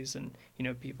companies and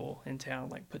people in town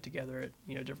like put together at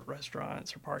different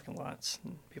restaurants or parking lots,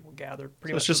 and people gather.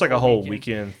 Pretty So much it's just for like the a whole weekend.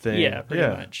 weekend thing. Yeah, pretty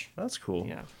much. That's cool.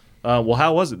 Yeah, Well,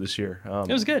 how was it this year?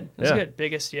 it was good. It was yeah. good.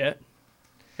 Biggest yet.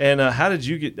 And how did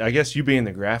you get? I guess you being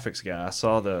the graphics guy, I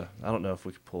saw I don't know if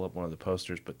we could pull up one of the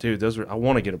posters, but dude, I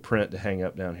want to get a print to hang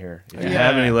up down here. If you Yeah.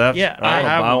 have any left, Yeah, I I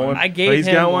have buy one. one. I gave Oh, he's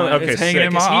him got one. one. Okay, It's hanging sick.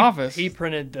 in my 'Cause office. He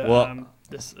printed the Well-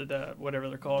 the whatever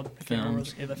they're called. I can't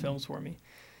Films. remember the films for me.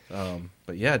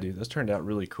 But yeah, dude, those turned out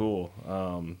really cool.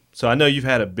 So I know you've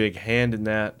had a big hand in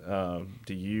that. Are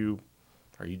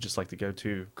you just like the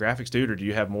go-to graphics dude, or do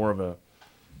you have more of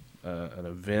an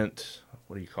event?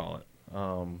 What do you call it?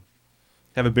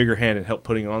 Have a bigger hand in help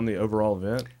putting on the overall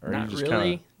event, or are you Not just really.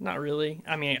 kinda, Not really.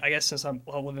 I mean, I guess since I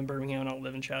live in Birmingham and I don't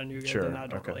live in Chattanooga, Sure, then I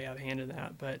don't okay. really have a hand in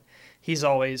that. But we've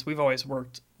always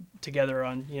worked together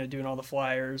on doing all the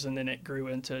flyers, and then it grew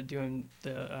into doing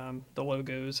the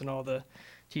logos and all the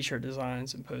T-shirt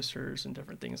designs and posters and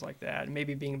different things like that. And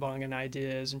maybe being bong on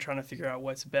ideas and trying to figure out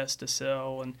what's best to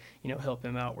sell, and help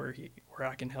him out where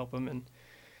I can help him. And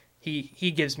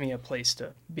he gives me a place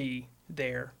to be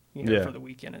there. Yeah. For the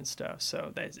weekend and stuff.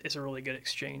 So it's a really good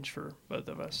exchange for both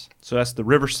of us. So that's the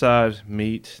Riverside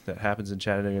meet that happens in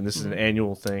Chattanooga, and this is an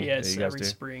annual thing Yeah, that it's you guys every do.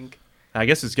 spring. I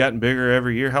guess it's gotten bigger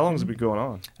every year. How long has it been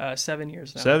going on? 7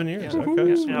 years now. 7 years? Yeah. Okay.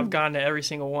 Yeah. And I've gone to every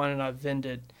single one, and I've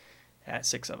vended at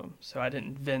 6 of them. So I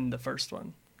didn't vend the first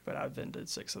one, but I vended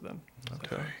 6 of them.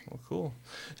 Okay. Well, cool.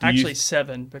 Do you- Actually,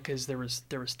 7 because there was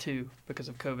 2 because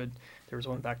of COVID. There was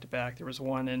one back to back. There was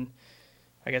one in,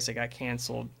 I guess it got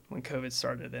canceled when COVID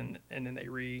started, and then they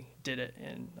redid it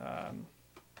in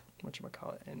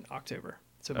in October.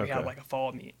 So we had Okay. like a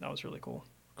fall meet. That was really cool.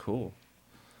 Cool.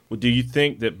 Well, do you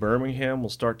think that Birmingham will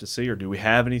start to see, or do we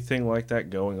have anything like that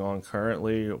going on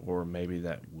currently, or maybe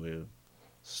that will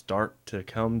start to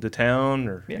come to town,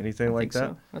 or anything I like think that?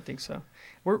 So. I think so.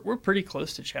 We're pretty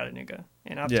close to Chattanooga,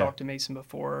 and I've Yeah. talked to Mason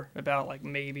before about like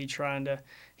maybe trying to.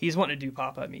 He's wanting to do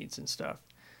pop-up meets and stuff,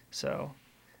 so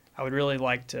I would really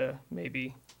like to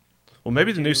maybe. Well,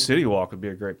 maybe the new City Walk would be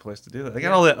a great place to do that. They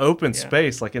got all that open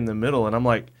space like in the middle, and I'm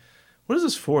like, what is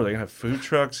this for? They gonna have food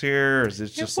trucks here, or is it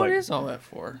just What like is all that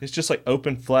for? it's just like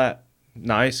open, flat,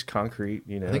 nice concrete?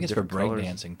 I think it's for different colors.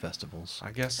 breakdancing festivals.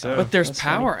 I guess so. But there's That's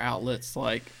power outlets.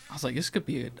 Like I was like, this could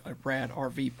be a rad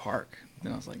RV park.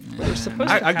 Then I was like, They're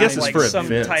supposed I- to I have guess it's like for some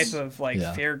events. type of like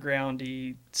Yeah.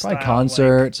 fairgroundy Probably style,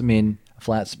 concerts. I mean, a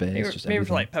flat space. Maybe, just maybe for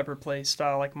everything. like Pepper Place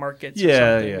style, like markets.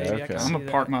 Yeah, or something. yeah, Maybe I okay. can I'm I'm see gonna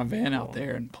that. park my van out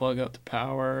there and plug up the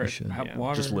power. should. And have Yeah.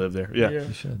 water. just live there. Yeah.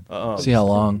 You should. Um, See how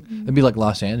long. It'd be like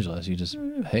Los Angeles. You just,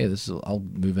 hey, I'll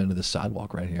move into the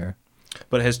sidewalk right here.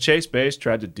 But has Chase Base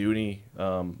tried to do any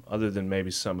other than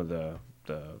maybe some of the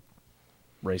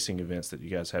racing events that you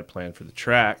guys had planned for the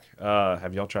track?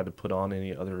 Have y'all tried to put on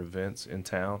any other events in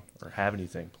town or have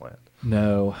anything planned?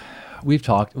 No, we've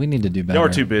talked. We need to do better. Y'all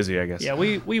are too busy, I guess. Yeah,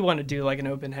 we want to do like an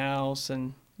open house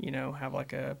and have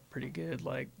like a pretty good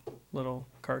like little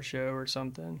car show or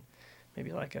something.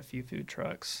 Maybe like a few food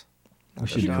trucks. We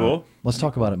should Not- Cool. Let's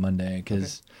talk about it Monday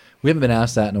because we haven't been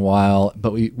asked that in a while.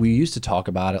 But we used to talk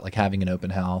about it, like having an open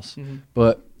house. Mm-hmm.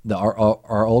 But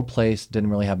our old place didn't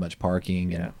really have much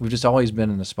parking, and Yeah. we've just always been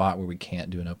in a spot where we can't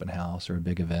do an open house or a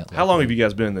big event. How long have you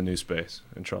guys been in the new space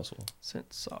in Trussville?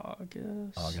 Since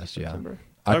August. August, yeah. September.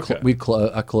 Okay.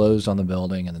 I closed on the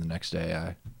building, and then the next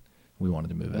day we wanted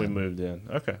to move in. We moved in.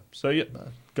 Okay. So yeah,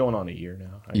 going on a year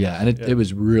now. I Yeah, guess. and it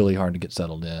was really hard to get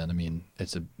settled in. I mean,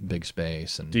 it's a big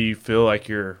space, and Do you feel like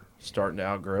you're starting to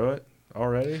outgrow it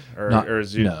already, or, Not- or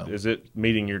is it no. is it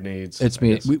meeting your needs? it's I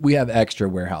me. guess? We have extra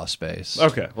warehouse space.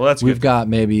 Okay. Well, that's We've good. got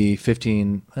maybe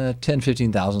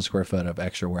 15,000 square foot of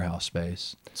extra warehouse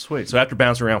space. Sweet. So after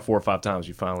bouncing around 4 or 5 times,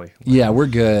 you finally Yeah, we're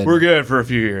good. we're good for a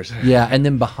few years. Yeah, and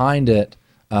then behind it,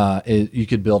 you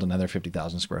could build another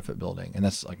 50,000 square foot building, and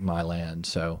that's like my land.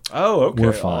 So Oh, okay.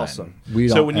 We're fine. Awesome. We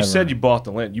So don't when you ever- said you bought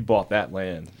the land, you bought that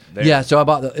land. There. yeah, so I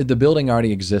bought the building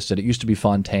already existed. It used to be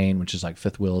Fontaine, which is like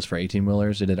fifth wheels for 18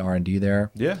 wheelers. It did R&D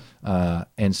there. Yeah.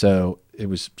 And so it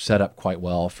was set up quite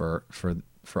well for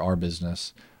our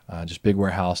business. Just big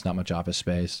warehouse, not much office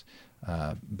space.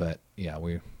 But yeah,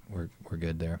 we're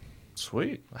good there.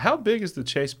 Sweet. How big is the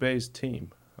Chase Bays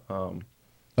team?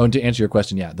 Oh, and to answer your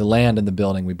question, yeah, the land and the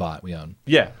building we own.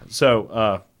 Yeah.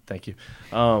 So thank you.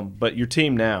 But your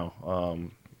team now,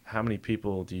 how many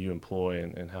people do you employ,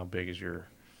 and how big is your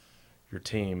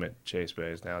team at Chase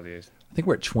Bays nowadays? I think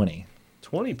we're at 20.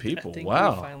 20 I people. think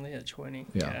Wow. we finally hit 20.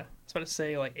 Yeah. I was about to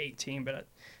say like 18, but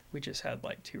we just had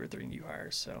like 2 or 3 new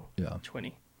hires, so Yeah.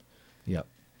 20. Yep.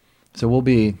 So we'll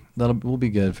be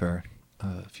good for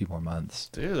a few more months.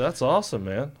 Dude, that's awesome,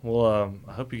 man. Well,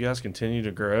 I hope you guys continue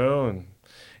to grow and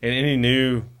any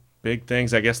new big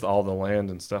things. I guess all the land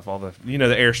and stuff, all the the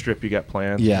airstrip you got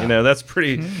planned. Yeah. That's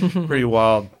pretty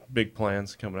wild. Big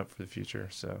plans coming up for the future.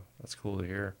 So that's cool to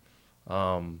hear.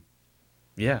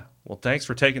 Yeah. Well, thanks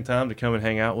for taking time to come and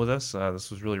hang out with us. This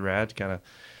was really rad to kind of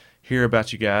hear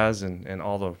about you guys and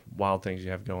all the wild things you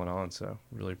have going on. So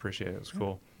really appreciate it. It was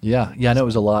cool. Yeah. I know it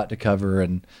was a lot to cover,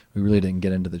 and we really didn't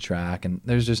get into the track. And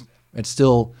it's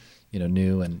still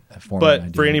new and forming. But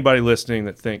an for idea. anybody listening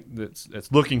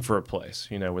that's looking for a place,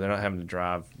 where they're not having to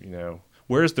drive,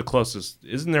 where's the closest?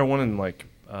 Isn't there one in like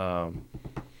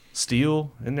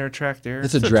Steel in their track there?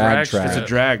 It's a drag strip. track. It's a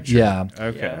drag track. Yeah.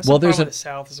 Okay. Yeah, Well, well, there's there's a- in the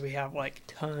South is we have like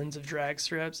tons of drag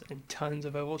strips and tons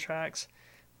of oval tracks,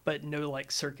 but no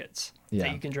like circuits Yeah.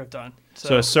 that you can drift on.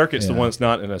 So a circuit's the Yeah. one that's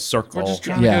not in a circle. We're just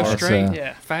trying Yeah, to go it's, straight,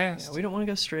 yeah, fast. yeah, we don't want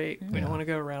to go straight. We Yeah. don't want to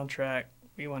go around track.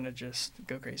 We want to just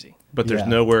go crazy. But there's Yeah.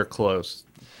 nowhere close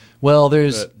Well,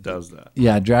 there's that does that.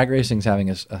 yeah, drag racing's having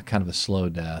a kind of a slow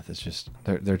death. It's just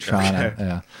they're trying Okay. to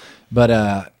yeah.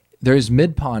 But there's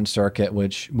Mid Pond Circuit,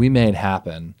 which we made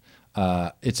happen.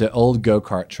 It's an old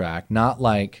go-kart track, not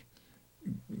like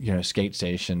skate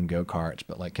station go-karts,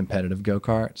 but like competitive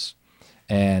go-karts.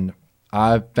 And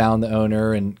I found the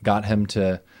owner and got him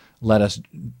to let us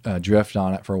drift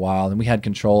on it for a while, and we had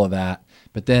control of that.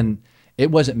 But then it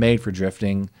wasn't made for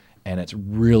drifting, and it's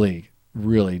really,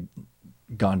 really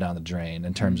gone down the drain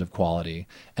in terms of quality.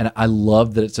 And I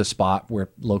love that it's a spot where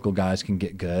local guys can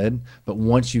get good, but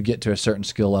once you get to a certain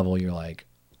skill level, you're like,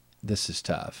 this is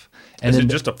tough. And Is then it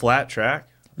just a flat track?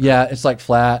 yeah, it's like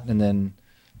flat and then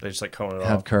They just like cone it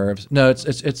have off. curves. No,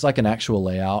 it's like an actual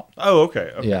layout. Oh,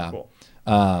 okay. Okay, Yeah. cool.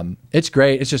 It's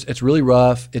great. It's really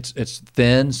rough. It's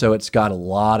thin, so it's got a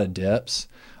lot of dips.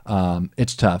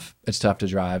 It's tough. It's tough to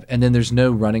drive. And then there's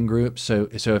no running groups. So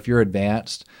if you're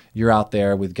advanced, you're out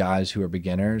there with guys who are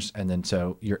beginners, and then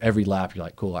so you're every lap you're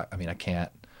like, cool. I mean, I can't.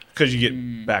 Because you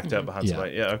get backed up behind Yeah.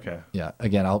 somebody. Yeah, okay. Yeah.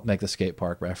 Again, I'll make the skate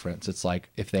park reference. It's like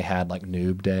if they had like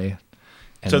noob day.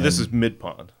 and So this then- is Mid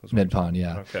Pond. Mid Pond,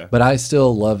 yeah. Okay. But I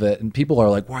still love it, and people are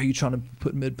like, "Why are you trying to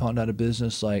put Mid Pond out of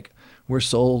business? Like, we're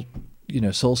soul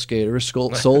skaters,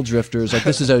 soul drifters. Like,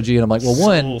 this is OG." And I'm like, "Well,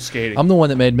 one, Soul skating. I'm the one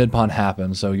that made Mid Pond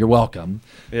happen, so you're welcome.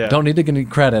 Yeah. Don't need to get any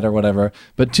credit or whatever.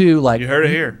 But two, like, You heard it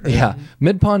here. yeah,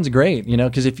 Mid Pond's great,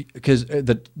 because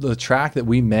the track that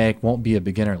we make won't be a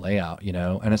beginner layout,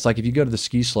 and it's like if you go to the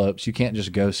ski slopes, you can't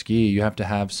just go ski. You have to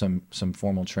have some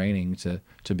formal training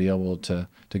to be able to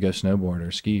go snowboard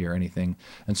or ski or anything.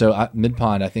 And so Mid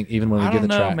Pond, I think even when we I get don't the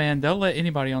know, track, man. They'll let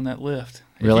anybody on that lift.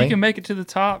 If Really? you can make it to the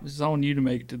top, it's on you to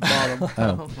make it to the bottom.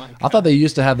 oh, my I thought they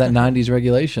used to have that '90s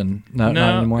regulation. Not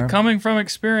anymore. Coming from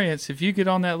experience, if you get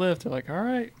on that lift, they're like, "All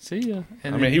right, see ya."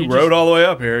 And I then mean, he you rode just- all the way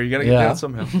up here. You got to get Yeah. down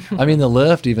somehow. I mean, the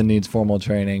lift even needs formal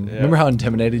training. Yeah. Remember how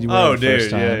intimidated you were Oh, the first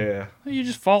dude. time? Yeah. You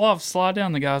just fall off, slide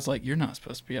down. The guy's like, "You're not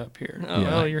supposed to be up here." Oh,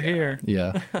 Well, my you're here.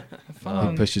 Yeah, Have he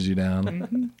fun. pushes you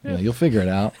down. Yeah, you'll figure it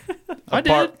out. I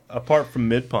did. Apart from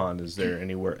Mid Pond, is there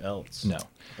anywhere else? No,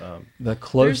 the There's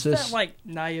closest. that like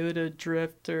Nyota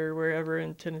Drift or wherever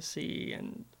in Tennessee,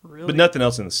 and really, But nothing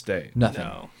else in the state. nothing.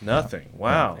 No. Nothing.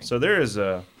 Wow. Nothing. So there is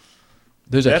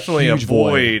There's definitely a huge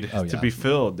void Oh, to yeah. be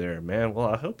filled there, man. Well,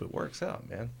 I hope it works out,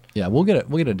 man. Yeah, we'll get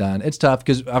it done. It's tough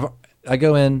because I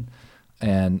go in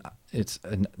and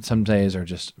some days are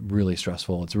just really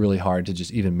stressful. It's really hard to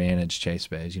just even manage chase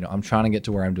bays. I'm trying to get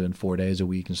to where I'm doing 4 days a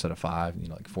week instead of 5,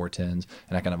 like 4 10s,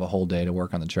 and I can have a whole day to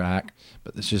work on the track.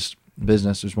 But it's just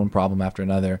business. There's one problem after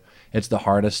another. It's the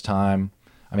hardest time.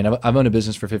 I mean, I've owned a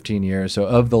business for 15 years. So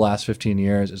of the last 15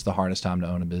 years, it's the hardest time to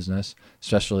own a business,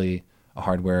 especially a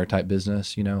hardware type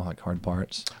business, like hard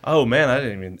parts. Oh man, I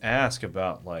didn't even ask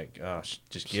about like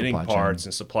just getting Supply parts chain.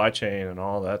 and supply chain and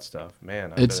all that stuff.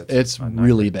 Man, I It's bet it's a nightmare.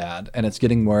 really bad, and it's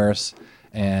getting worse.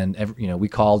 And we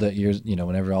called it years,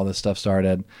 whenever all this stuff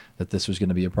started, that this was going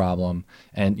to be a problem.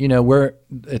 And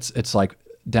it's like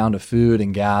down to food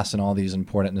and gas and all these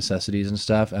important necessities and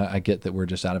stuff. I get that we're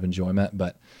just out of enjoyment,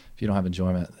 but if you don't have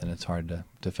enjoyment, then it's hard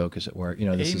to focus at work.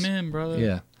 This Amen, brother.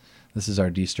 Yeah, this is our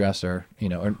de-stressor.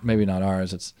 Or maybe not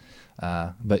ours. It's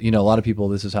but a lot of people,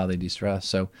 this is how they de-stress.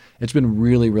 So it's been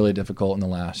really, really difficult in the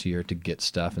last year to get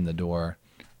stuff in the door.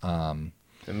 And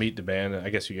meet demand. I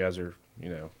guess you guys are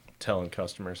telling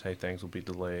customers, hey, things will be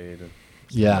delayed and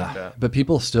stuff like that. But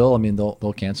people still,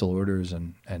 they'll cancel orders,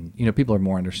 and people are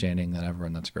more understanding than ever,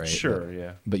 and that's great. Sure,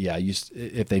 yeah. But yeah,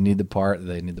 if they need the part,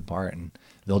 they need the part, and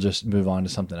they'll just move on to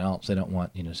something else. They don't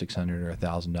want $600 or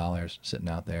 $1,000 sitting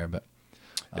out there. But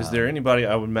Is there anybody?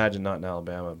 I would imagine not in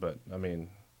Alabama, but I mean,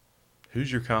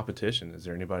 who's your competition? Is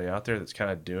there anybody out there that's kind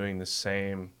of doing the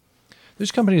same?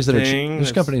 there's companies that thing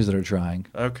there's companies that are trying,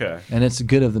 Okay, and it's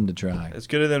good of them to try. it's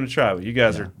good of them to try, but you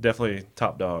guys Yeah. are definitely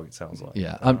top dog. It sounds like.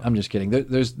 Yeah, I'm just kidding.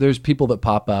 There's people that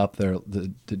pop up there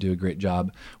that do a great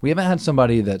job. We haven't had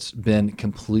somebody that's been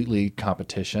completely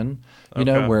competition,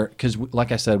 Okay. because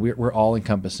like I said, we're all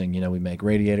encompassing. We make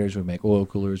radiators, we make oil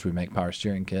coolers, we make power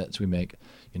steering kits, we make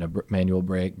manual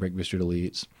brake booster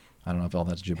deletes. I don't know if all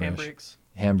that's gibberish. Handbrakes.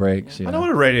 Handbrakes. I know what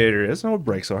a radiator is. I know what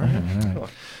brakes are.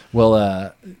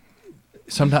 Well,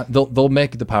 sometimes they'll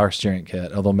make the power steering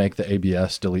kit, or they'll make the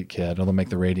ABS delete kit, or they'll make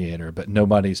the radiator, but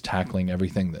nobody's tackling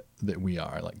everything that we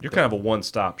are. Like You're kind of a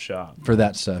one-stop shop for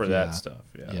that stuff. for yeah. that stuff.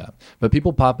 Yeah. Yeah, but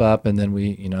people pop up, and then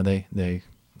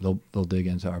they'll dig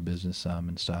into our business some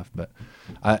and stuff. But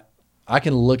I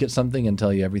can look at something and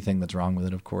tell you everything that's wrong with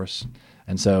it, of course.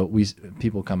 And so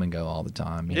people come and go all the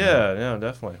time. you know. Yeah, no,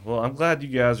 definitely. Well, I'm glad you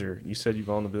guys are. You said you've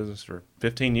owned the business for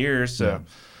 15 years, so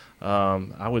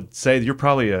I would say you're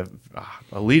probably a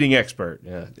leading expert.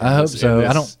 Yeah, I hope so.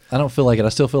 I don't feel like it. I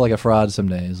still feel like a fraud some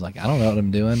days. Like, I don't know what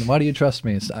I'm doing. Why do you trust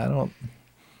me? I don't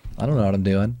know what I'm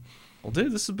doing. Well,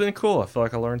 dude, this has been cool. I feel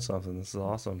like I learned something. This is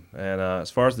awesome. And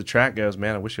as far as the track goes,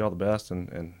 man, I wish you all the best,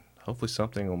 and hopefully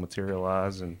something will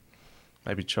materialize, and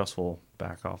maybe Trust will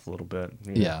back off a little bit.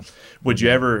 Yeah. Would you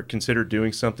ever consider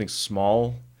doing something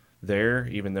small there,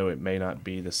 even though it may not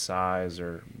be the size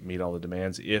or meet all the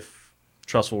demands? If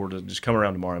Trustful were to just come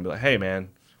around tomorrow and be like, hey, man,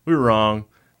 we were wrong.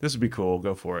 This would be cool.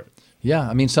 Go for it.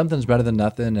 Yeah, something's better than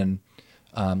nothing, and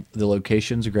the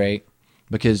location's great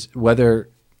because whether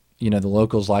the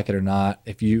locals like it or not,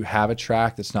 if you have a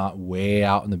track that's not way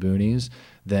out in the boonies,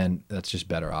 then that's just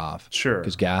better off. Sure.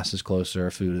 Because gas is closer,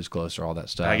 food is closer, all that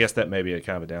stuff. I guess that may be a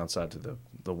kind of a downside to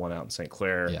the one out in St.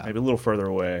 Clair. Yeah. Maybe a little further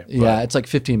away. But Yeah, it's like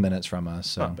 15 minutes from us.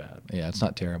 So, Not bad. Yeah, it's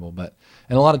not terrible.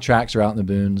 And a lot of tracks are out in the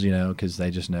boons, because they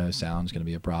just know sound's going to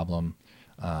be a problem.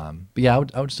 But yeah,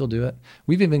 I would still do it.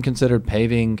 We've even considered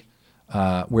paving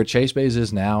where Chase Bays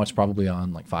is now. It's probably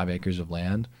on like 5 acres of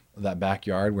land. That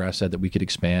backyard where I said that we could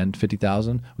expand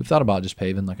 50,000. We've thought about just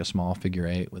paving like a small figure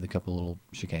 8 with a couple little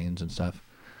chicanes and stuff.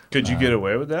 Could you get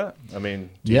away with that? I mean,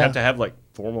 do you Yeah. have to have like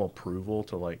formal approval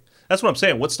to like? That's what I'm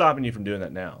saying. What's stopping you from doing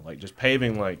that now? Like just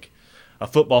paving like a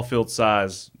football field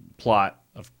size plot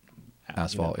of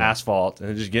Asphalt, yeah. asphalt,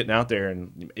 and just getting out there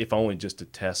and if only just to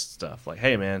test stuff. Like,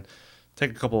 hey man,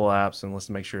 take a couple of laps and let's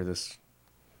make sure this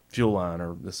fuel line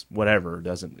or this whatever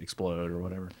doesn't explode or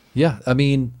whatever. Yeah,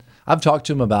 I've talked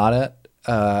to him about it.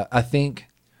 I think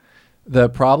the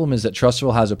problem is that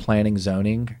Trussville has a planning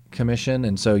zoning commission,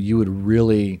 and so you would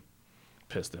really,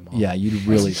 Piss them off. you'd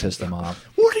really piss them off.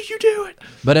 What are you doing?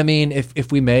 But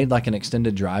if we made like an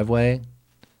extended driveway,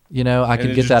 I And could then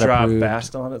get just that drive approved.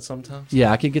 fast on it sometimes. Yeah,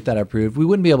 I could get that approved. We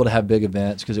wouldn't be able to have big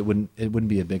events because it wouldn't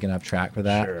be a big enough track for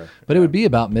that. Sure. But it would be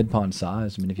about mid pond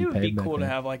size. If It you would be paved back cool to then.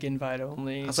 have like invite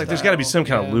only. It's like there's got to be some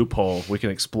kind of loophole we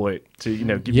can exploit to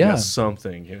give you Yeah. guys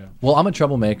something. Well, I'm a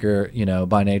troublemaker,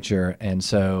 by nature, and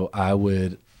so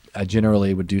I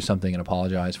generally would do something and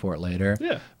apologize for it later.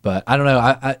 Yeah. But I don't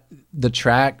know. The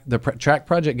track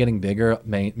project getting bigger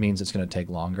means it's going to take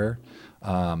longer.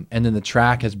 And then the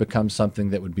track has become something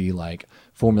that would be like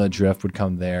Formula Drift would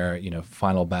come there,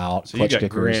 final bout, So you clutch got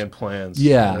kickers. grand plans.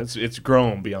 Yeah. It's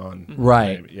grown beyond.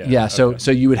 Right. maybe. Yeah. So okay.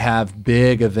 so you would have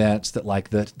big events that like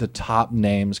the top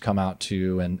names come out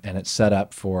to, and it's set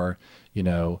up for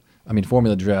I mean,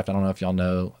 Formula Drift. I don't know if y'all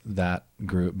know that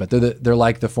group, but they're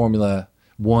like the Formula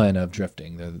One of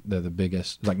drifting. They're the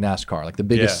biggest, like NASCAR, like the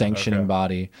biggest sanctioning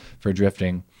body for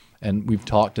drifting. And we've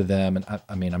talked to them, and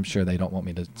I mean, I'm sure they don't want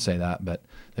me to say that, but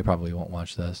they probably won't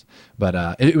watch this.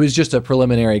 But it was just a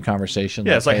preliminary conversation.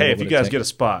 Yeah, it's like, hey, if you guys get a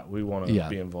spot, we want to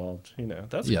be involved.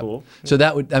 That's cool. So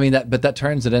that would, I mean, but that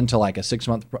turns it into like a 6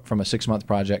 month, from a 6 month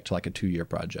project to like a 2 year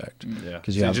project. Yeah,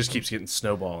 because it just keeps getting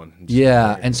snowballing.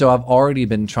 Yeah, and so I've already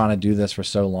been trying to do this for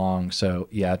so long. So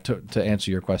yeah, to answer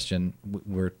your question,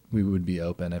 we would be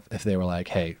open if they were like,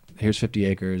 hey, here's 50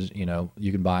 acres,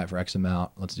 you can buy it for X amount.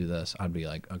 Let's do this. I'd be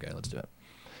like, okay, let's do it.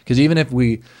 Because even if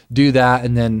we do that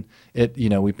and then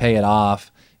we pay it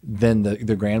off, then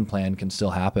the grand plan can still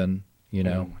happen.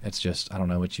 It's just, I don't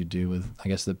know what you do with, I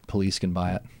guess the police can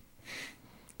buy it.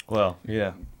 Well,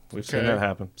 yeah, we've seen that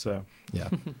happen. So yeah,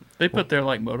 they put their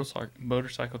like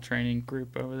motorcycle training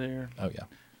group over there. Oh yeah,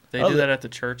 they do that at the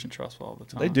church in Trussville all the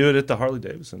time. They do it at the Harley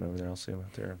Davidson over there. I'll see them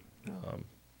out there.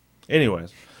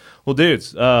 Anyways. Well,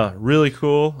 dudes, really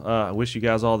cool. I wish you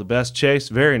guys all the best. Chase,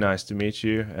 very nice to meet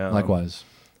you. Likewise.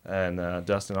 And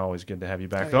Dustin, always good to have you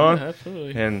back on.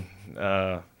 Absolutely. And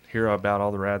hear about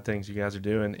all the rad things you guys are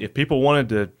doing. If people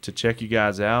wanted to check you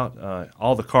guys out,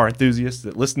 all the car enthusiasts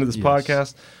that listen to this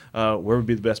podcast, where would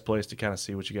be the best place to kind of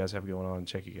see what you guys have going on and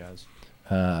check you guys?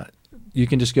 You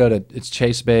can just go to, it's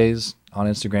Chase Bays on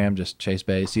Instagram, just Chase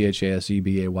Bays,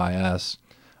 ChaseBays.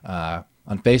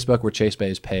 On Facebook, we're Chase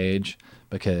Bays page,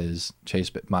 because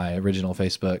my original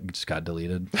Facebook just got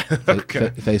deleted. Okay.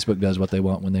 Facebook does what they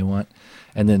want when they want.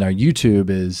 And then our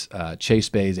YouTube is Chase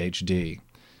Bays HD,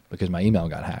 because my email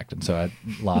got hacked, and so I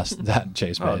lost that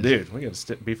Chase Bays. Oh, dude, we got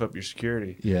to beef up your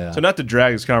security. Yeah. So not to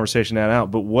drag this conversation out,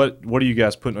 but what are you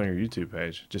guys putting on your YouTube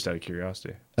page, just out of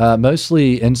curiosity?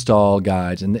 Mostly install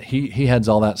guides, and he heads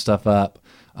all that stuff up.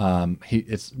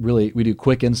 It's really, we do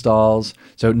quick installs,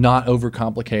 so not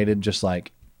overcomplicated, just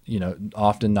like,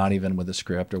 often not even with a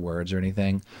script or words or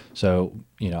anything. So,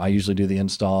 I usually do the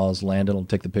installs. Landon will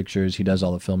take the pictures. He does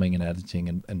all the filming and editing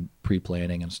and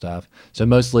pre-planning and stuff. So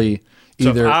mostly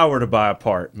either. So if I were to buy a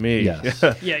part, Yes.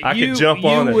 I could jump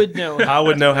on it. Would know I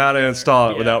would know how to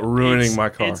install it without ruining my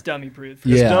car. It's dummy proof.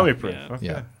 Yeah. It's dummy proof. Yeah. Okay.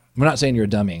 Yeah. We're not saying you're a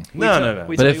dummy. No.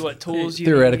 We But tell if you what tools you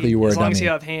theoretically need, you were a as long as dummy.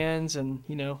 you have hands and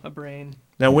a brain.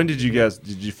 Now, when did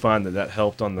you find that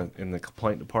helped in the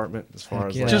complaint department as far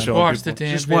as yeah. like Just showing watch people? the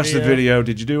damn Just watch the video.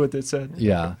 Did you do what they said?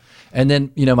 Yeah. And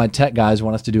then, my tech guys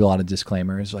want us to do a lot of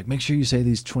disclaimers, like, make sure you say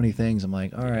these 20 things. I'm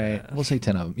like, all right, we'll say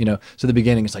 10 of them. So the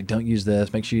beginning, it's like, don't use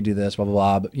this, make sure you do this, blah,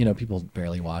 blah, blah. But, people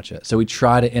barely watch it. So we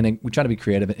try to be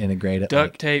creative and integrate it.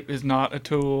 Duct tape is not a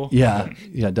tool. Yeah.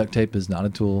 Duct tape is not a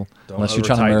tool. Don't unless you're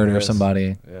trying to over-tighten murder this.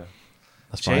 somebody. Yeah.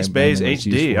 That's Chase fine. Bays Then it's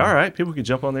HD. useful. All right, people can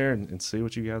jump on there and see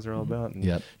what you guys are all about. And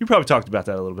Yep. You probably talked about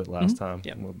that a little bit last time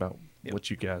about what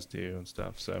you guys do and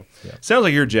stuff. So sounds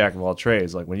like you're a jack of all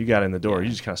trades. Like when you got in the door, you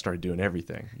just kind of started doing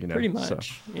everything. Pretty much. So.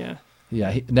 Yeah.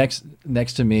 Yeah,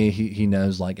 next to me, he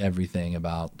knows like everything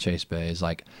about Chase Bays.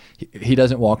 Like he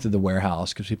doesn't walk through the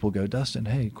warehouse because people go, Dustin,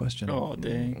 hey, question. Oh,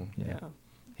 dang. Yeah.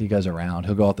 He goes around.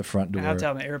 He'll go out the front door. I have to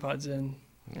have my AirPods in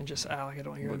and just like I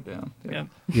don't hear Look them. down.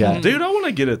 Yeah. Yeah. Dude, I want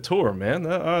to get a tour, man.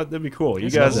 That'd be cool. You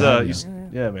That's guys,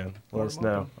 awesome. man, let us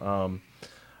know.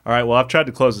 All right, well, I've tried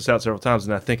to close this out several times,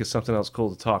 and I think it's something else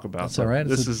cool to talk about. That's all right.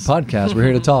 This It's is a podcast. We're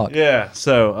here to talk. Yeah.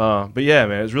 So, but yeah,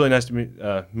 man, it's really nice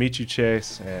to meet you,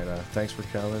 Chase, and thanks for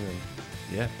coming. And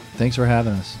yeah, Thanks for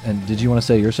having us. And did you want to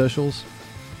say your socials?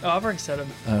 Oh, I've already said them.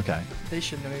 Okay. They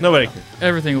should know. nobody can.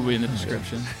 Everything will be in the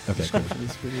description. Okay, cool. For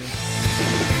this video.